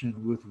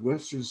tradition with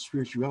Western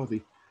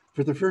spirituality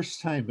for the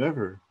first time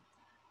ever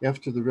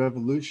after the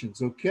revolution.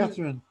 So Mm.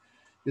 Catherine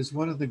is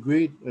one of the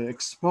great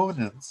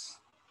exponents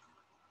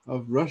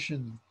of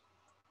Russian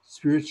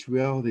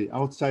spirituality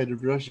outside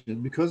of Russia.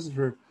 And because of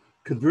her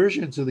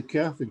conversion to the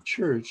Catholic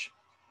Church,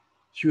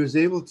 she was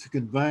able to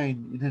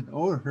combine in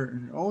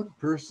her own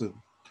person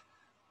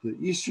the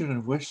Eastern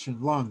and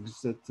Western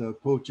lungs that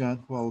Pope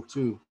John Paul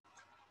II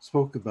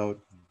spoke about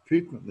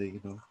frequently.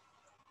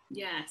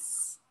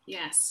 Yes,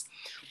 yes.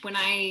 When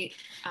I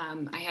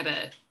had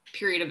a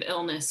period of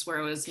illness where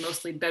I was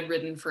mostly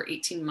bedridden for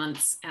 18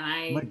 months,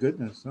 and My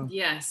goodness. Huh?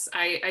 yes,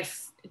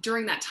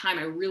 during that time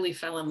I really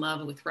fell in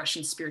love with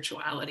Russian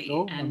spirituality,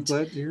 Oh, I'm and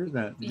glad to hear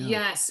that. Yeah.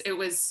 yes, it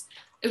was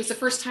the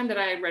first time that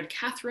I had read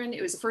Catherine.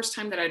 It was the first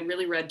time that I'd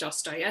really read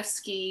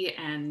Dostoevsky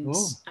and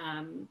Oh,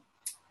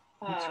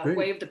 that's great.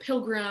 Way of the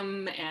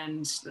Pilgrim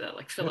and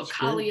like That's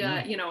great.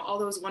 Yeah. Philokalia, all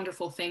those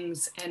wonderful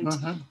things. And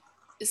Uh-huh.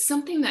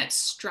 something that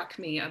struck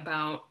me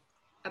about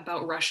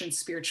Russian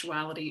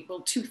spirituality,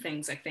 well, two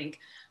things I think.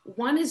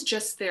 One is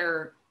just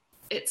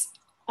it's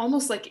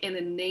almost like an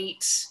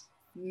innate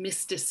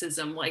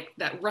mysticism, like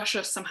that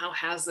Russia somehow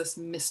has this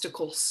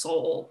mystical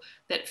soul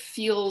that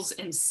feels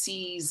and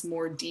sees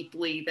more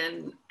deeply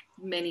than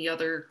many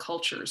other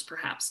cultures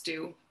perhaps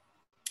do.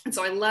 And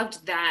so I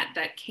loved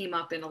that came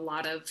up in a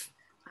lot of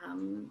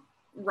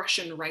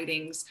Russian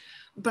writings.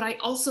 But I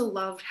also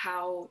loved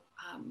how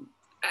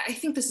I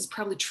think this is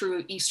probably true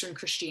of Eastern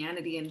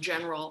Christianity in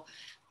general,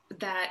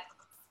 that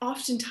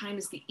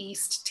oftentimes the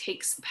East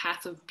takes the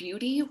path of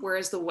beauty,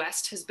 whereas the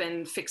West has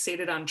been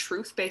fixated on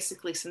truth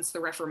basically since the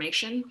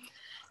Reformation.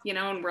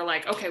 And we're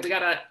like, okay, we got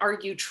to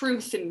argue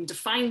truth and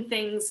define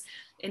things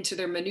into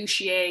their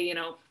minutiae,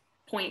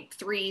 point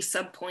three,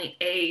 sub point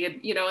A,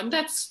 and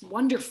that's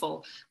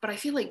wonderful. But I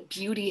feel like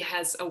beauty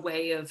has a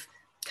way of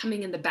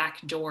coming in the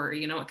back door,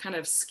 it kind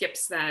of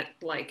skips that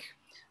like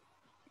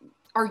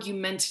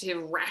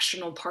argumentative,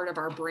 rational part of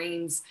our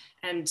brains.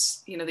 And,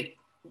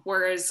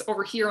 whereas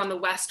over here on the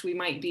West, we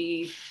might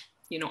be,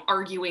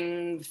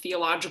 arguing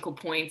theological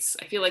points.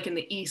 I feel like in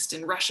the East,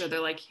 in Russia, they're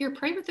like, here,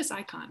 pray with this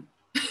icon,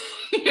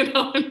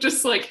 and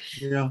just like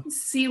Yeah.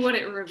 see what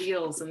it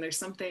reveals. And there's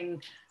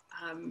something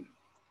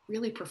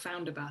really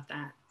profound about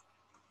that.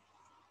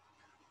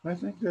 I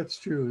think that's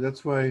true.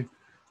 That's why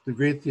the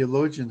great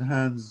theologian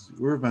Hans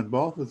Urban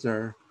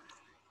Balthasar,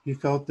 he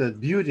felt that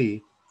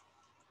beauty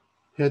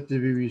had to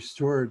be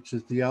restored to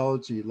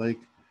theology. Like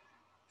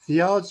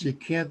theology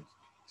can't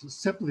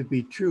simply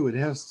be true; it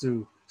has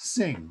to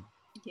sing.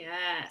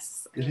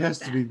 Yes, I It love has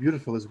to that. be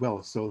beautiful as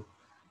well. So,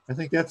 I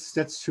think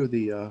that's true.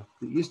 The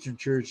Eastern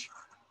Church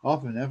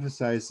often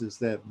emphasizes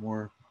that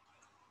more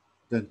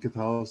than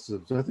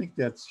Catholicism. So I think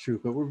that's true.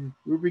 But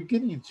we're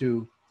beginning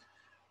to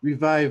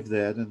revive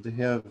that and to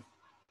have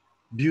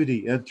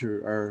beauty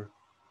enter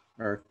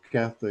our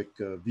Catholic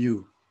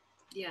view.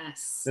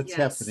 Yes, That's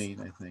yes, happening,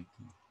 I think.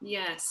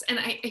 yes. And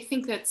I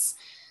think that's,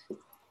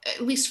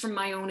 at least from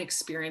my own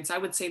experience, I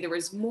would say there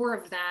was more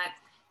of that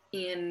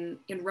in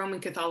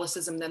Roman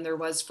Catholicism than there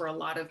was for a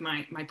lot of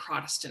my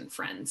Protestant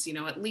friends.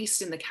 At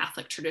least in the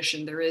Catholic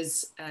tradition, there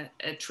is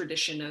a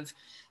tradition of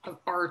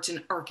art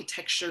and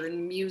architecture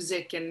and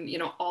music and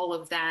all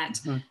of that.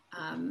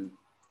 Uh-huh.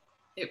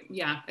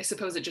 Yeah, I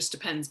suppose it just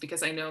depends,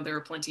 because I know there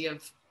are plenty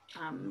of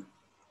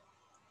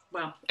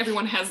well,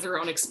 everyone has their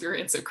own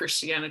experience of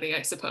Christianity,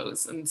 I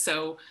suppose. And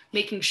so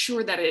making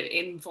sure that it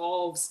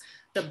involves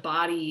the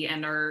body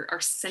and our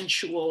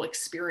sensual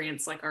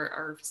experience, like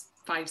our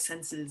five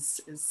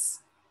senses, is,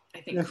 I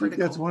think, Yeah, I think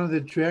that's critical. one of the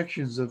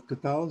attractions of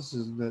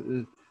Catholicism,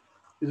 that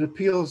it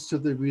appeals to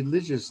the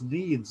religious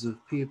needs of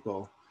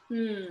people.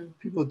 Mm,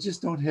 People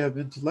just don't have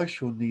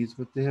intellectual needs,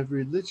 but they have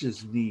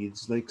religious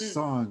needs like mm,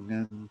 song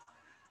and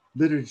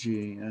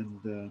liturgy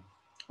and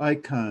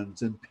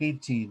icons and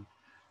painting.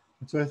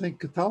 And so I think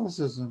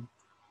Catholicism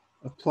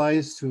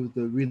applies to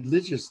the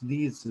religious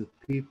needs of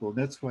people. And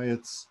that's why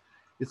it's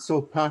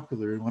so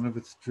popular and one of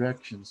its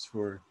attractions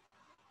for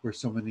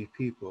so many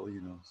people.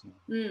 So.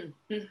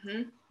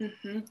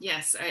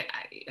 Yes,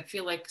 I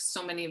feel like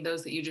so many of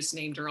those that you just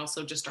named are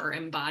also just our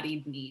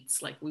embodied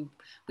needs. Like we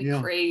Yeah,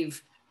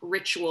 crave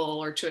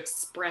ritual or to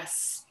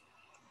express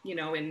you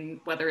know,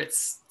 in whether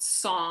it's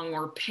song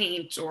or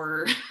paint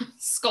or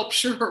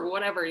sculpture or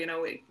whatever, you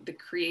know, the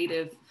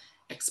creative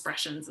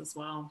expressions as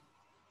well.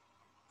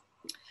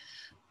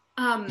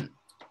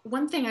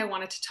 One thing I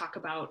wanted to talk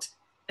about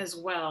as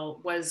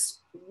well was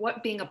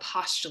what being a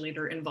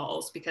postulator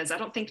involves, because I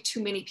don't think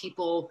too many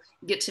people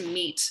get to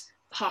meet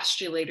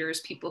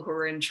postulators, people who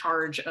are in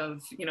charge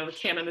of, you know, the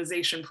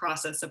canonization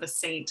process of a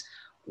saint.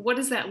 What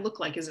does that look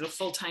like? Is it a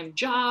full-time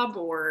job,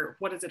 or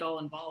what does it all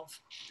involve?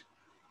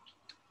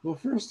 Well,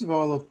 first of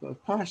all, a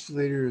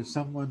postulator is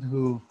someone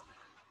who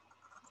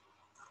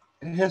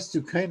has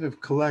to kind of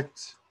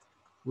collect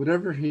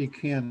whatever he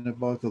can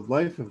about the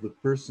life of the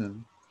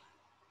person.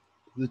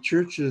 The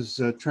church is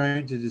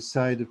trying to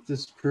decide if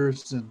this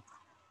person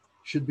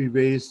should be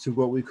raised to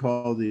what we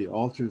call the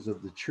altars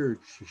of the church.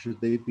 Should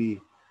they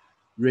be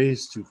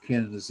raised to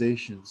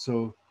canonization?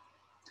 So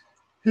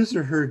his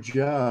or her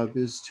job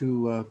is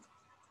to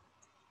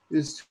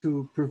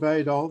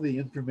provide all the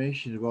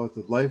information about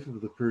the life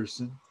of the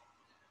person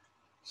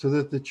so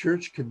that the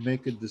church can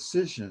make a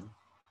decision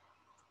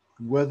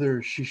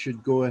whether she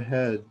should go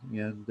ahead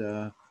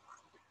and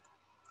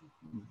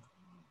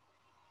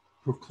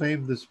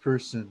proclaim this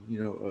person,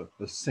 you know,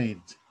 a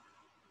saint.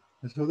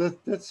 And so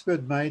that's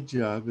been my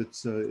job.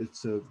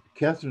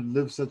 Catherine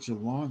lived such a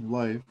long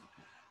life,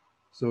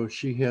 so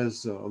she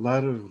has a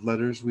lot of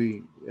letters.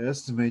 We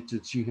estimate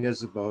that she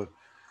has about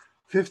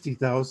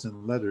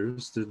 50,000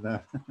 letters. They're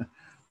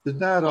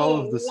not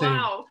all of the same.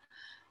 Wow.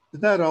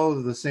 They're not all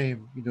of the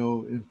same, you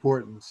know,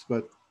 importance.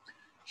 But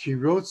she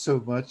wrote so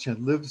much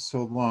and lived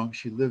so long.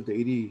 She lived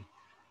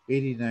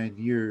 89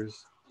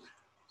 years.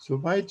 So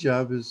my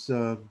job is.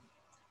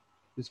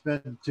 Has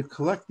been to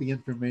collect the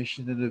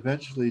information and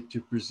eventually to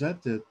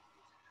present it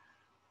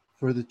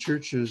for the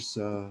church's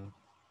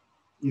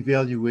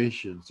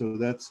evaluation. So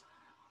that's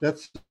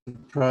the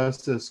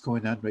process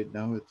going on right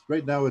now.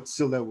 It's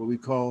still at what we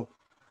call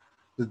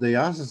the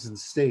diocesan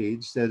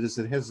stage. That is,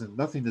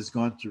 nothing has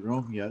gone to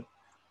Rome yet.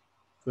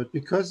 But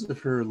because of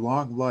her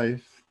long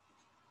life,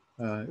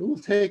 it will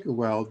take a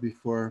while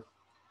before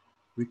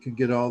we can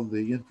get all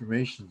the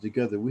information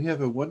together. We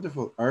have a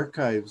wonderful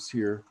archives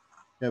here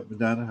at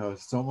Madonna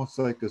House. It's almost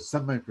like a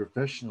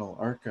semi-professional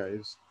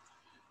archives,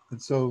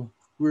 and so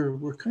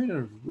we're kind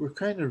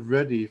of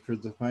ready for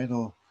the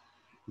final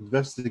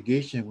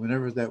investigation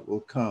whenever that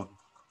will come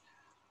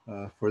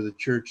for the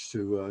church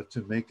to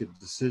make a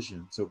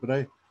decision. So,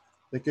 but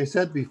like I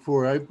said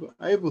before,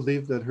 I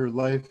believe that her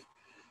life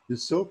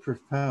is so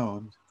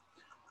profound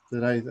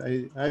that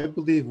I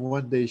believe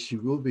one day she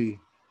will be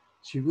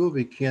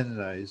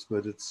canonized,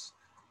 but it's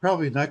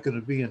probably not going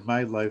to be in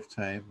my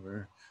lifetime,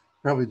 or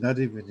probably not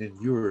even in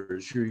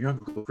yours. You're a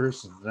younger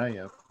person than I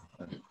am,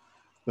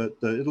 but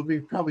it'll be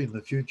probably in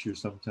the future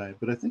sometime.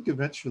 But I think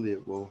eventually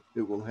it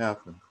will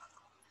happen.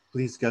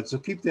 Please God, so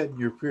keep that in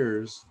your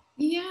prayers.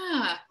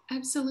 Yeah,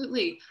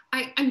 absolutely.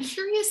 I'm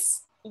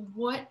curious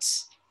what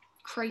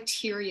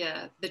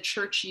criteria the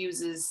church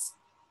uses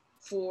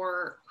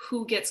for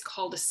who gets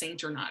called a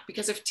saint or not.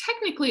 Because if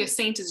technically a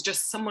saint is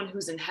just someone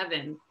who's in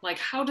heaven, like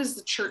how does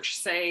the church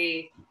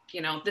say,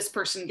 you know, this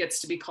person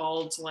gets to be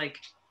called like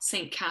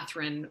Saint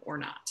Catherine or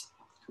not?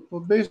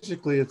 Well,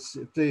 basically, it's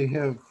if they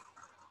have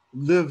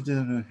lived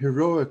in a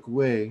heroic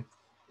way,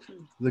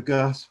 the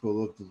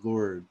gospel of the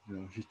Lord. You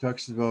know, she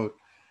talks about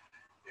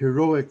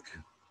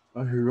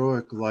a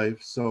heroic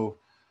life. So,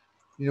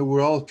 you know,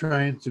 we're all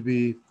trying to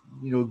be,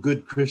 you know,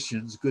 good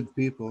Christians, good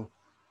people,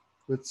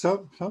 but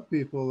some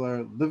people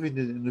are living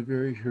it in a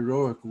very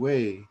heroic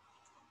way,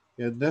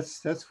 and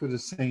that's what a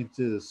saint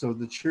is. So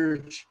the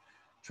church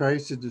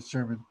tries to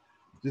determine,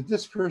 did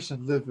this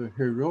person live a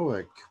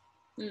heroic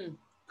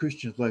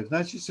Christian life,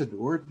 not just an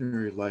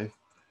ordinary life,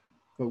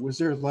 but was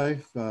their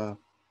life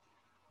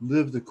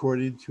lived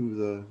according to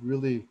the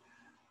really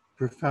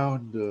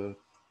profound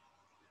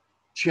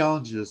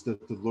challenges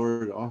that the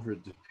Lord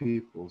offered to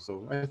people?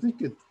 So I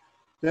think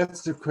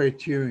that's the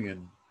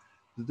criterion.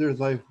 Their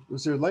life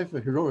was a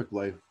heroic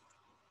life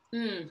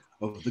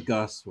of the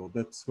gospel.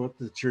 That's what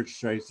the church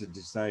tries to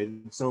decide.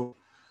 And so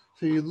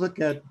you look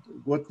at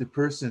what the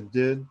person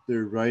did,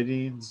 their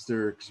writings,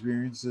 their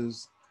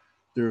experiences,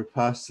 their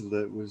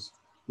apostolate. Was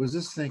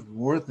this thing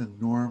more than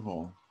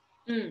normal,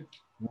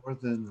 more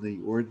than the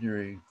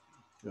ordinary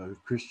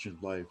Christian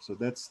life? So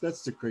that's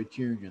the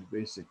criterion,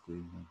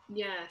 basically.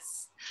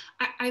 Yes.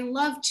 I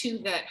love too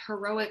that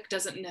heroic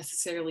doesn't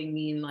necessarily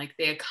mean like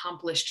they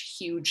accomplished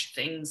huge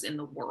things in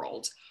the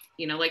world.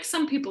 You know, like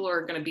some people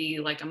are going to be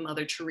like a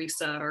Mother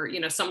Teresa, or, you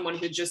know, someone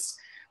who just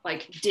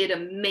like did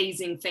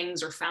amazing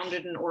things or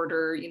founded an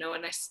order, you know,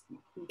 and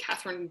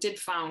Catherine did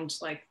found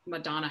like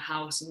Madonna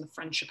House and the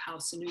Friendship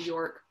House in New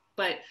York.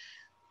 But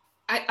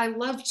I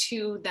love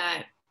too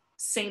that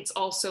saints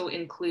also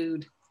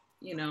include,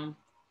 you know,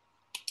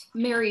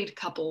 married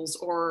couples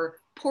or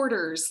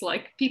porters,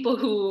 like people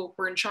who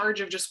were in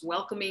charge of just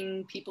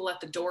welcoming people at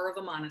the door of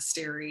a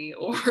monastery,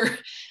 or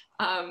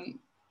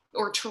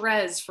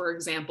Therese, for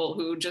example,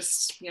 who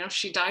just, you know,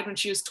 she died when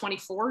she was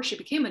 24. She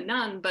became a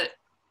nun, but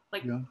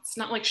like, it's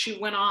not like she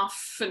went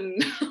off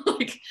and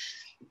like,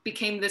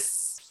 became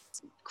this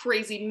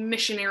crazy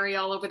missionary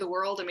all over the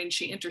world. I mean,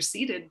 she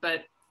interceded,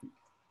 but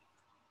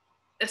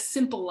a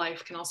simple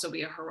life can also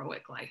be a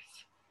heroic life.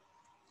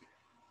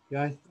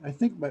 Yeah, I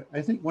think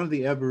one of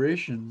the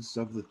aberrations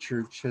of the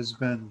church has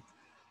been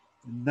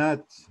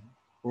not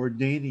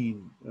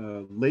ordaining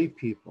lay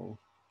people.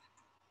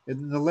 And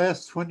in the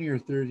last 20 or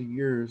 30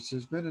 years,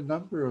 there's been a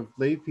number of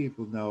lay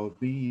people now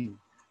being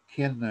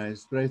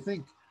canonized. But I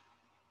think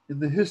in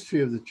the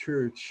history of the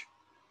church,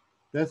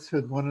 that's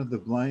been one of the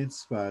blind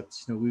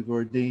spots. You know, we've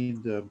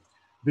ordained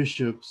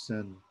bishops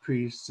and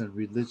priests and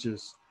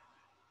religious,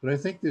 but I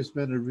think there's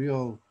been a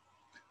real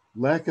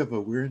lack of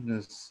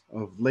awareness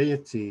of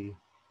laity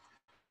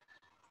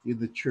in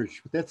the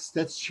church. But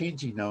that's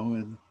changing now,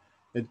 and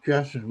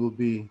Catherine will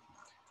be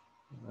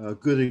a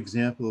good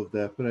example of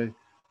that. But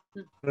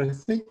I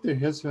think there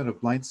has been a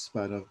blind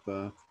spot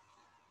of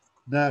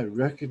not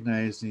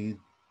recognizing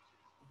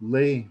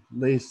lay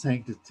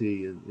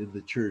sanctity in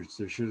the church.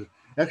 There should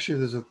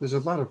actually there's a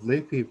lot of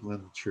lay people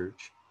in the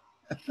church,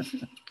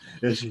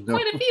 as you know.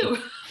 Quite a few,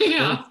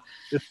 yeah.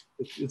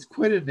 It's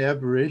quite an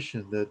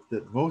aberration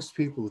that most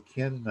people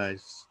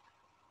canonize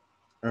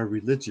are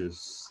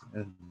religious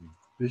and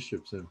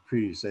bishops and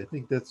priests. I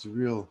think that's a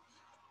real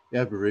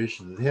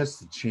aberration. It has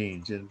to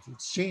change, and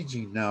it's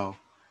changing now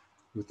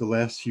with the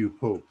last few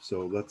popes.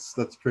 So let's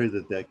pray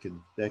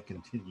that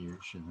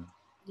continues. You know.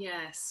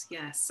 Yes,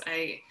 yes.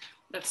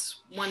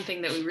 That's one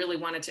thing that we really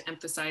wanted to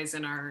emphasize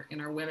in our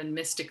women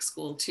mystic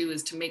school too,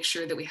 is to make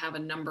sure that we have a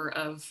number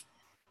of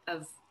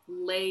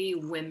lay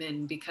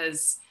women,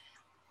 because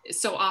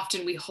so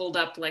often we hold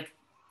up like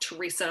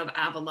Teresa of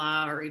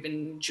Avila or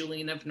even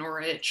Julian of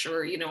Norwich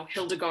or, you know,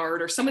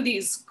 Hildegard or some of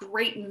these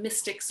great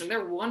mystics, and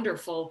they're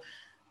wonderful.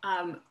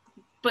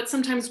 But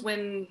sometimes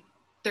when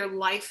their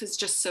life is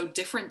just so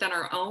different than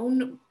our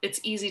own,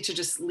 it's easy to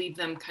just leave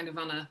them kind of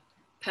on a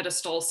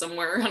pedestal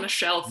somewhere on a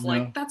shelf.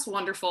 Like, that's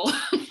wonderful.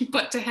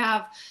 But to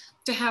have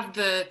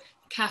the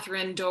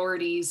Catherine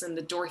Dohertys and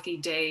the Dorothy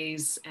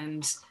Days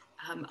and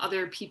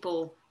other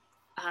people,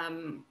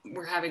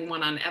 we're having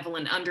one on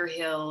Evelyn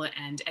Underhill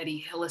and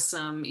Eddie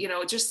Hillesum, you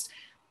know, just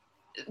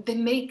they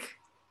make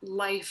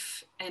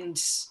life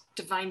and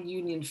divine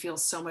union feel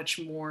so much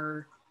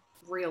more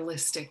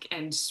realistic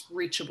and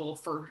reachable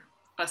for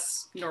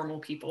us normal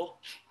people.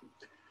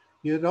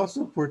 It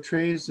also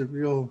portrays a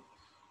real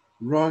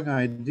wrong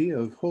idea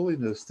of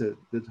holiness, that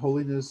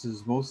holiness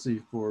is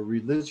mostly for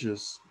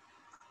religious.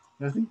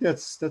 And I think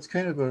that's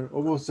kind of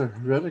almost a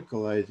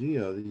heretical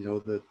idea, you know,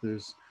 that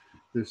there's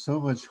so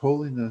much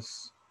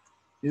holiness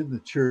in the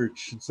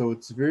church, and so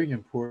it's very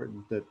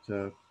important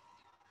that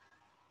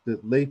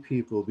that lay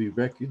people be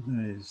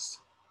recognized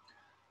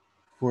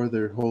for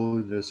their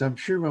holiness. I'm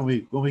sure when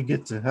we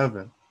get to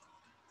heaven,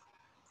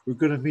 we're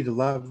going to meet a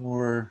lot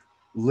more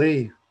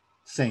lay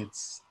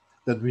saints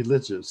than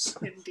religious.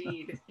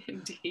 Indeed,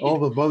 indeed. All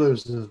the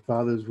mothers and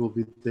fathers will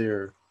be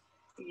there.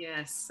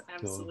 Yes,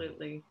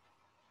 absolutely.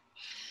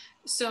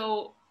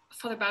 So,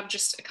 Father Bob,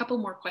 just a couple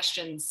more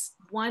questions.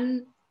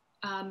 One,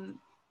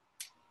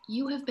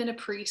 you have been a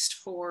priest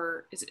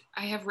for,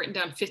 I have written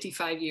down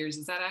 55 years.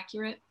 Is that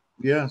accurate?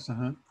 Yes,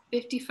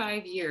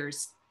 55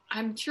 years.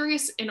 I'm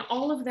curious, in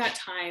all of that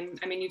time,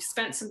 I mean, you've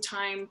spent some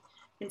time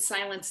in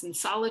silence and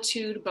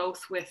solitude,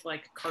 both with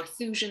like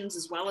Carthusians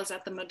as well as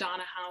at the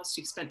Madonna House.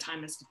 You've spent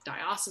time as a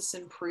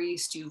diocesan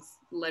priest. You've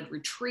led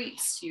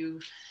retreats.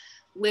 You've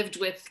lived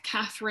with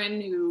Catherine,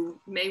 who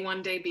may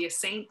one day be a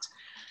saint.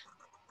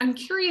 I'm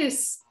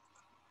curious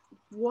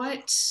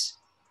what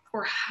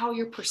or how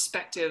your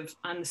perspective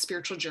on the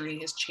spiritual journey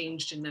has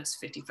changed in those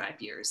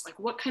 55 years. Like,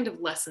 what kind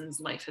of lessons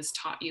life has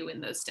taught you in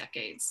those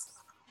decades?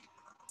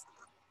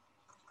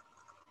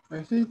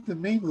 I think the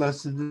main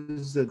lesson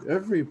is that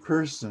every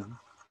person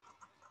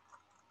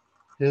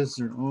has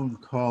their own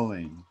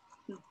calling.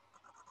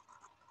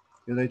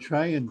 And I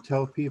try and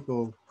tell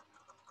people,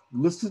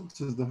 listen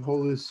to the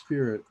Holy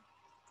Spirit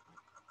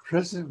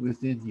present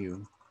within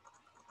you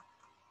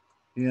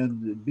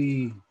and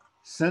be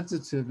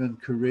sensitive and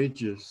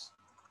courageous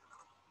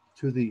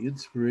to the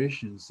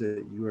inspirations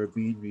that you are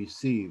being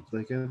received.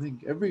 Like, I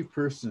think every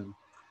person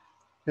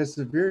has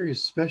a very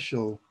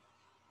special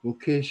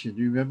vocation.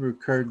 You remember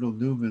Cardinal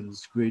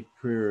Newman's great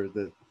prayer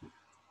that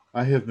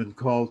I have been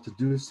called to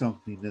do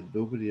something that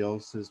nobody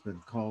else has been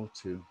called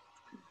to.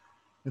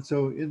 And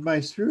so in my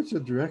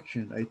spiritual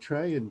direction, I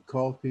try and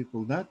call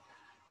people not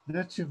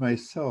to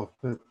myself,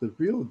 but the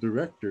real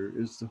director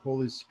is the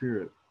Holy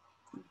Spirit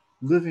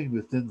living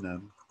within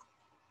them.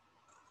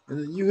 And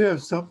that you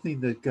have something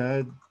that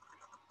God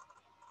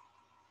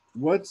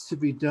wants to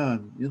be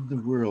done in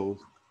the world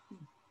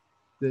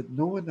that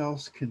no one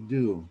else can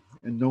do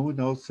and no one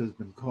else has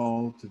been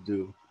called to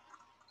do.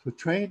 So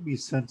try and be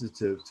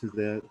sensitive to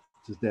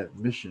that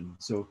mission.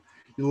 So,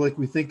 you know, like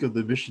we think of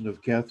the mission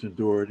of Catherine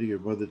Doherty or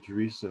Mother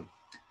Teresa,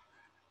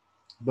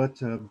 but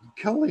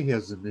Kelly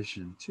has a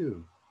mission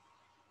too,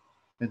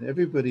 and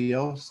everybody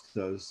else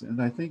does.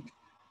 And I think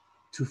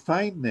to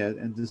find that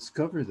and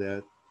discover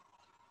that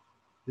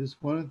is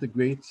one of the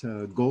great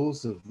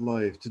goals of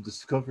life, to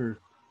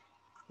discover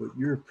what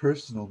your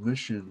personal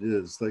mission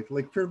is.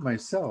 Like for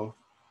myself,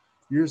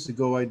 years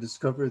ago, I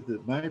discovered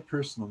that my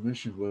personal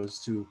mission was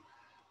to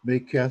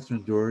make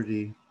Catherine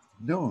Doherty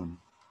known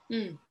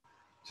Mm.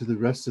 to the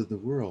rest of the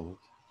world.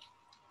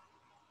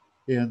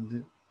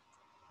 And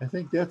I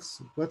think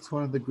that's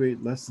one of the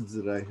great lessons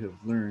that I have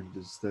learned,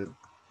 is that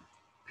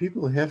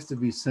people have to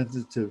be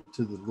sensitive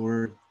to the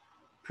Lord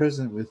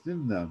present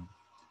within them.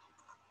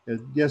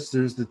 And yes,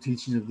 there's the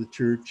teaching of the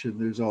church and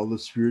there's all the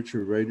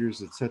spiritual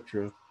writers,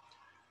 etc.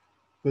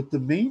 But the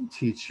main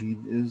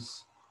teaching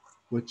is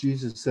what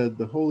Jesus said,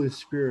 the Holy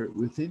Spirit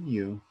within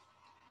you.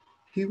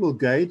 He will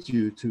guide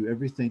you to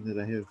everything that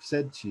I have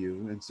said to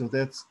you. And so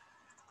that's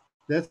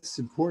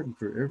important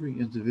for every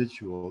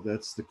individual.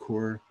 That's the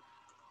core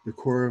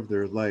of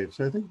their life.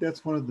 So I think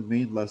that's one of the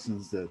main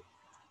lessons that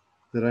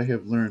I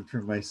have learned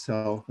for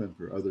myself and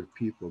for other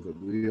people,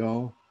 that we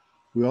all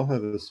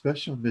have a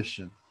special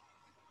mission.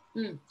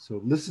 Mm.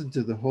 So listen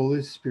to the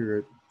Holy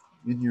Spirit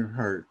in your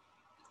heart,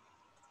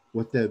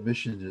 what that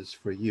mission is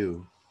for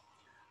you,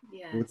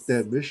 what Yes.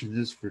 that mission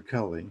is for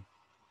Kelly.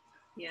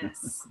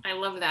 Yes, I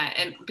love that.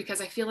 And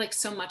because I feel like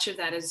so much of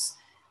that is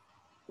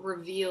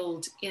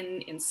revealed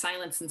in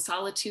silence and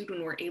solitude,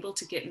 when we're able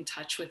to get in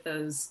touch with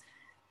those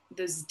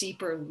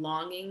deeper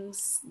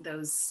longings,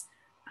 those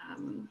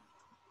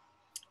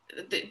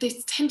they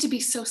tend to be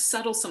so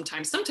subtle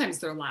sometimes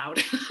they're loud,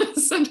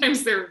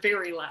 sometimes they're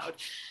very loud,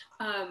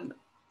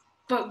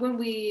 but when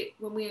we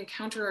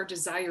encounter our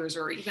desires,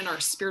 or even our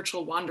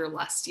spiritual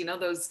wanderlust,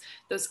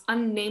 those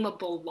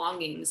unnameable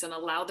longings, and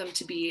allow them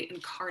to be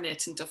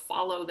incarnate and to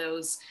follow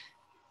those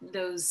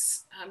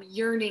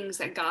yearnings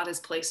that God has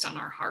placed on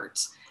our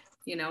hearts.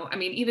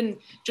 Even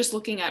just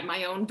looking at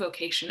my own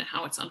vocation and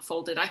how it's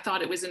unfolded, I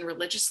thought it was in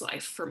religious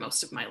life for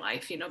most of my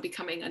life,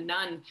 becoming a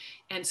nun.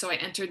 And so I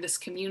entered this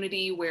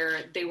community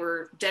where they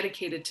were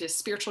dedicated to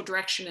spiritual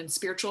direction and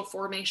spiritual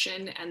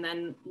formation. And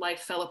then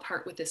life fell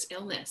apart with this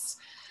illness.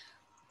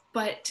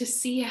 But to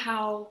see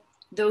how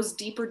those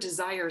deeper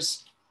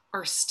desires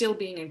are still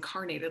being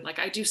incarnated. Like,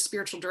 I do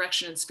spiritual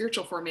direction and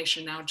spiritual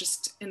formation now,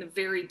 just in a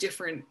very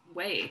different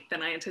way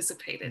than I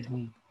anticipated.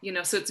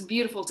 Mm-hmm. So it's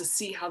beautiful to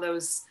see how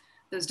those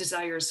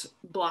desires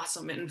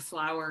blossom and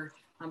flower,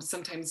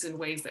 sometimes in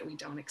ways that we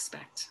don't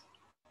expect.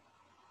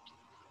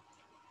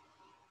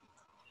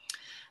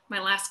 My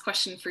last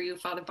question for you,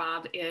 Father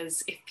Bob,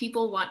 is if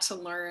people want to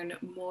learn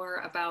more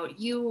about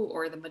you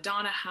or the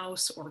Madonna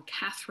House or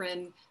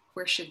Catherine,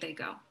 where should they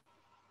go?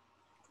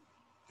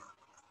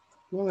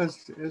 Well,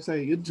 as I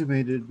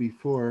intimated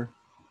before,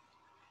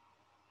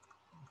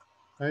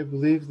 I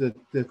believe that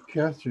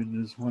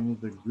Catherine is one of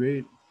the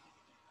great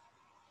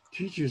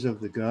teachers of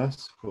the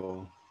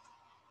gospel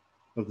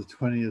of the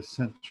 20th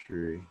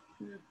century.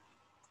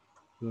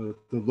 The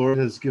Lord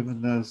has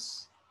given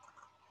us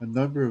a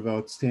number of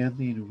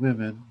outstanding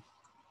women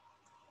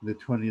in the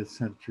 20th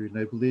century, and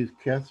I believe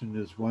Catherine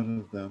is one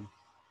of them.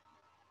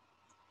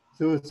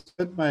 So it's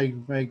been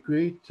my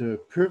great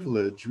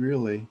privilege,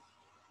 really,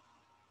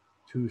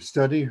 to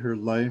study her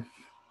life,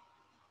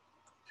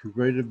 to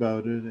write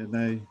about it,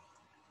 and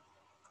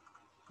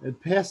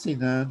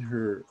passing on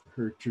her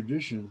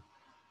tradition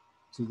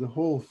to the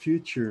whole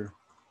future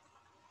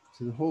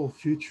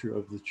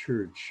of the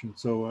church. And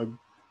so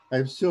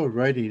I'm still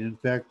writing. In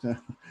fact,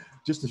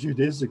 just a few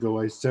days ago,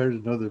 I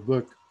started another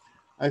book.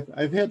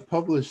 I've had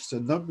published a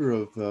number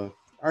of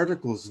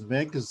articles in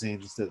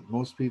magazines that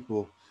most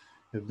people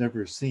have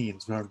never seen.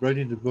 So I'm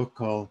writing a book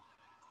called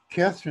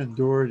Catherine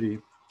Doherty,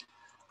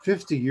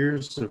 50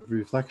 Years of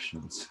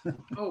Reflections.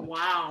 Oh,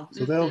 wow.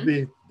 So that'll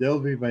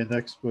be my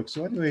next book.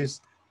 So anyways,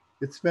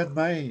 it's been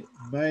my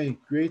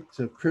great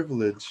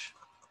privilege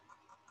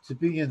to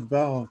be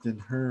involved in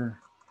her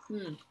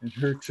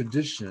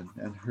tradition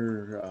and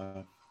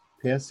her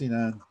passing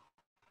on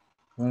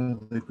one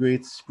of the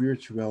great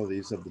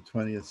spiritualities of the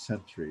 20th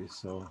century.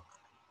 So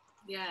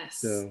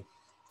yes,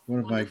 one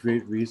of my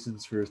great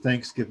reasons for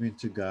thanksgiving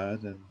to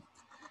God. And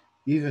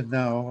even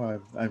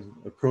now, I'm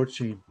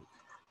approaching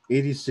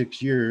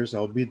 86 years.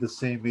 I'm the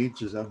same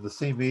age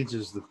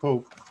as the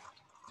Pope.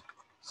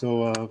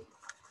 So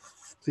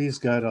please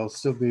God, I'll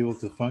still be able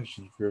to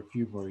function for a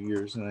few more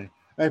years. And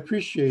I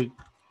appreciate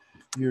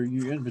your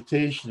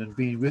invitation and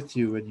being with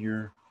you and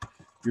your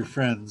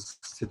friends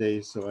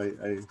today. So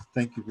I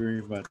thank you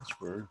very much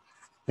for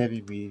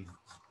having me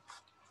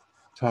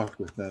talk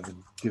with them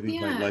and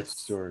giving my life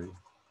story.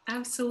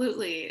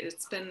 Absolutely.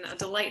 It's been a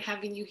delight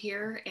having you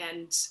here.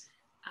 And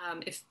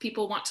if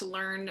people want to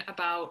learn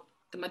about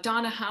the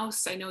Madonna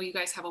House, I know you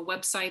guys have a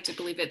website. I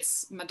believe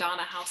it's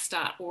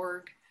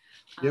madonnahouse.org.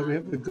 Yeah, we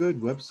have a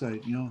good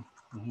website,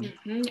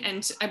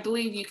 And I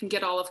believe you can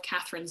get all of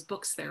Catherine's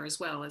books there as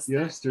well.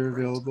 Yes, they're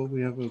available.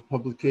 We have a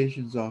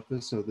publications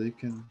office, so they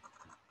can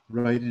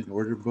write and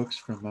order books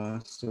from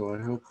us. So I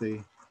hope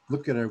they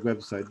look at our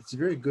website. It's a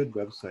very good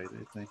website,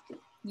 I think.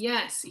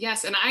 Yes.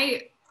 And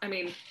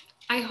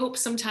I hope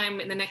sometime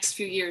in the next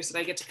few years that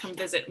I get to come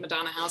visit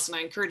Madonna House, and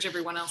I encourage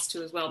everyone else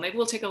to as well. Maybe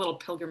we'll take a little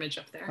pilgrimage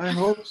up there. I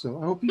hope so.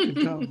 I hope you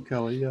can come,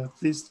 Kelly. Yeah,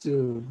 please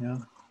do. Yeah.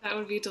 That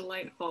would be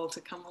delightful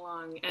to come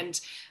along. And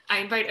I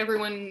invite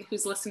everyone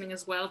who's listening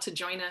as well to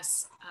join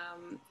us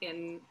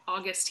in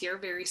August here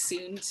very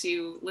soon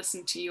to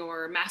listen to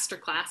your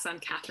masterclass on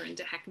Catherine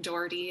de Heck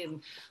Doherty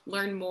and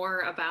learn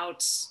more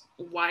about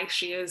why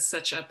she is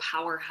such a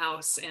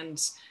powerhouse and,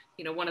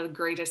 you know, one of the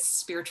greatest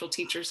spiritual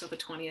teachers of the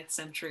 20th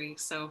century.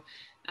 So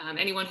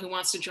anyone who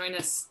wants to join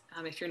us,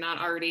 if you're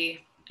not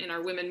already in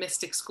our Women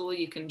Mystic School,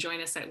 you can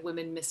join us at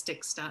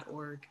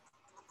womenmystics.org.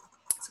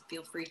 So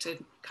feel free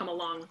to come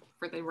along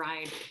for the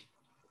ride.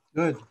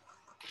 Good.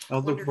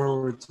 I'll Wonderful. Look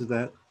forward to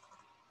that.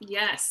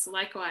 Yes,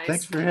 likewise.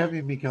 Thanks for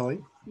having me,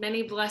 Kelly.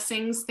 Many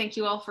blessings. Thank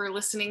you all for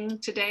listening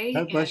today.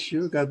 God bless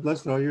you. God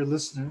bless all your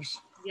listeners.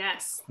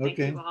 Yes. Okay.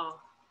 Thank you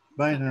all.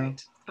 Bye all now.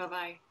 Right.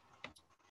 Bye-bye.